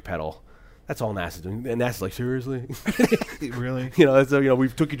hitting the brake pedal. That's all NASA's doing. And NASA's like, seriously? Really? We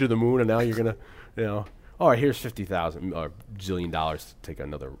took you to the moon, and now you're gonna, all right, here's $50,000 or $1 zillion to take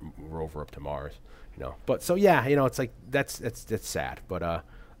another rover up to Mars. But so yeah, it's like that's sad. But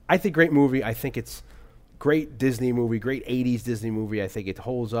I think great movie. I think it's great Disney movie, great 80s Disney movie. I think it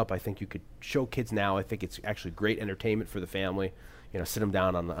holds up. I think you could show kids now. I think it's actually great entertainment for the family. Sit them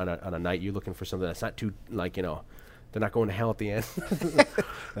down on a night. You're looking for something that's not too, like, they're not going to hell at the end.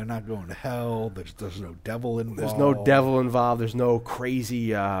 They're not going to hell. There's no devil involved. There's no devil involved. There's no crazy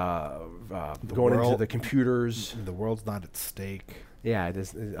going into the computers. The world's not at stake. Yeah,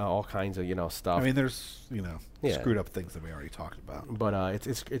 there's all kinds of stuff. I mean, there's screwed up things that we already talked about. But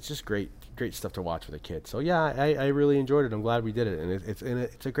it's just great stuff to watch with a kid. So yeah, I really enjoyed it. I'm glad we did it, and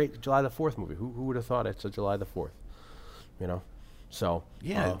it's a great July the 4th movie. Who would have thought it's a July the 4th? So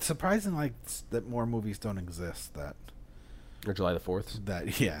yeah, it's surprising that more movies don't exist that. Or July the 4th? That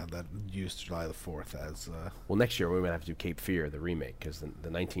use July the 4th as. Well, next year we might have to do Cape Fear, the remake, because the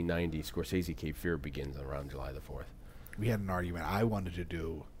 1990 Scorsese Cape Fear begins around July the 4th. We had an argument. I wanted to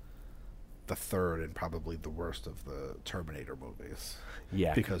do the third and probably the worst of the Terminator movies.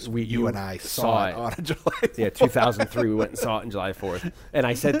 Yeah, because you and I saw it on July 4th. Yeah, 2003. We went and saw it on July 4th. And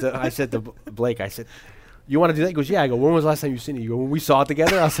I said to Blake, you want to do that? He goes, yeah. I go, when was the last time you seen it? You go, when we saw it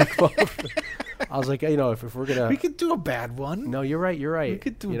together? I was like, well, if we're gonna, we could do a bad one. No, you're right. We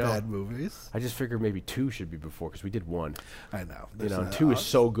could do bad movies. I just figured maybe 2 should be before, because we did 1. I know. 2 is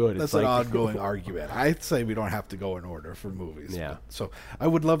so good. That's an ongoing argument. I'd say we don't have to go in order for movies. Yeah. So I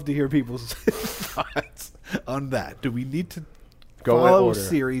would love to hear people's thoughts on that. Do we need to go follow a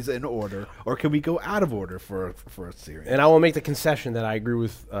series in order, or can we go out of order for a series? And I will make the concession that I agree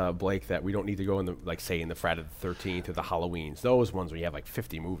with Blake that we don't need to go in the in the Friday the 13th or the Halloweens. Those ones where you have like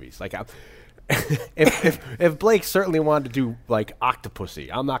 50 movies. Like, if Blake certainly wanted to do like Octopussy,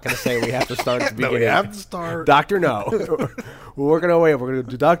 I'm not going to say we have to start at the beginning. We have to start Dr. No. We're working our way up. We're going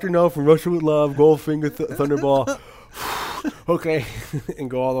to do Dr. No, From Russia with Love, Goldfinger, Thunderball. Okay, and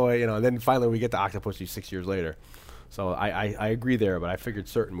go all the way. And then finally we get to Octopussy 6 years later. So I agree there, but I figured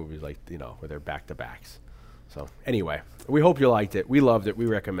certain movies where they're back-to-backs. So anyway, we hope you liked it. We loved it. We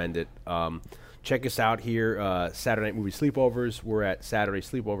recommend it. Check us out here, Saturday Night Movie Sleepovers. We're at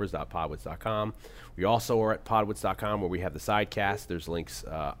SaturdaySleepovers.podwits.com. We also are at podwits.com, where we have the sidecast. There's links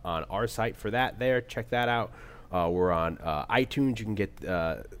on our site for that there. Check that out. We're on iTunes. You can get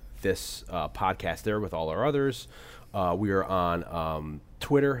this podcast there with all our others. We are on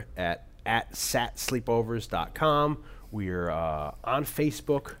Twitter at satsleepovers.com. We're on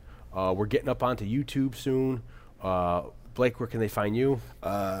Facebook. We're getting up onto YouTube soon. Blake, where can they find you?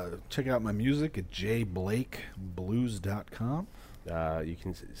 Check out my music at jblakeblues.com. You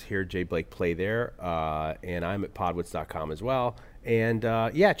can hear Jay Blake play there. And I'm at podwits.com as well. And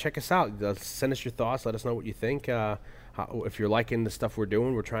check us out. Send us your thoughts. Let us know what you think. If you're liking the stuff we're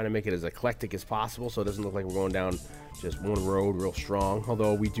doing, we're trying to make it as eclectic as possible, so it doesn't look like we're going down just one road real strong.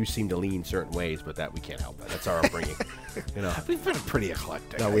 Although we do seem to lean certain ways, but that we can't help that. That's our upbringing. We've been pretty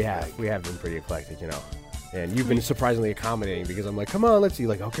eclectic. No, we have. We have been pretty eclectic. And you've been surprisingly accommodating, because I'm like, come on, let's see.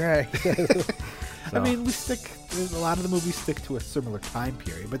 Like, okay. I mean, we stick. A lot of the movies stick to a similar time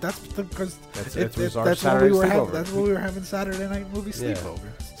period, but that's because that's when we were having Saturday night movie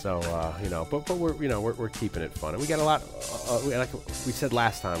sleepovers. So but we're keeping it fun, and we got a lot. Like we said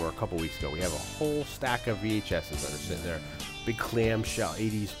last time or a couple weeks ago, we have a whole stack of VHSs that are sitting there, big clamshell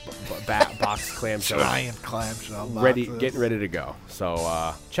 80s box clamshell, giant clamshell, getting ready to go.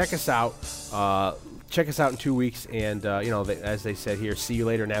 So check us out. Check us out in 2 weeks, and as they said here, see you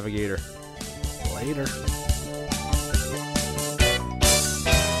later, Navigator. Later.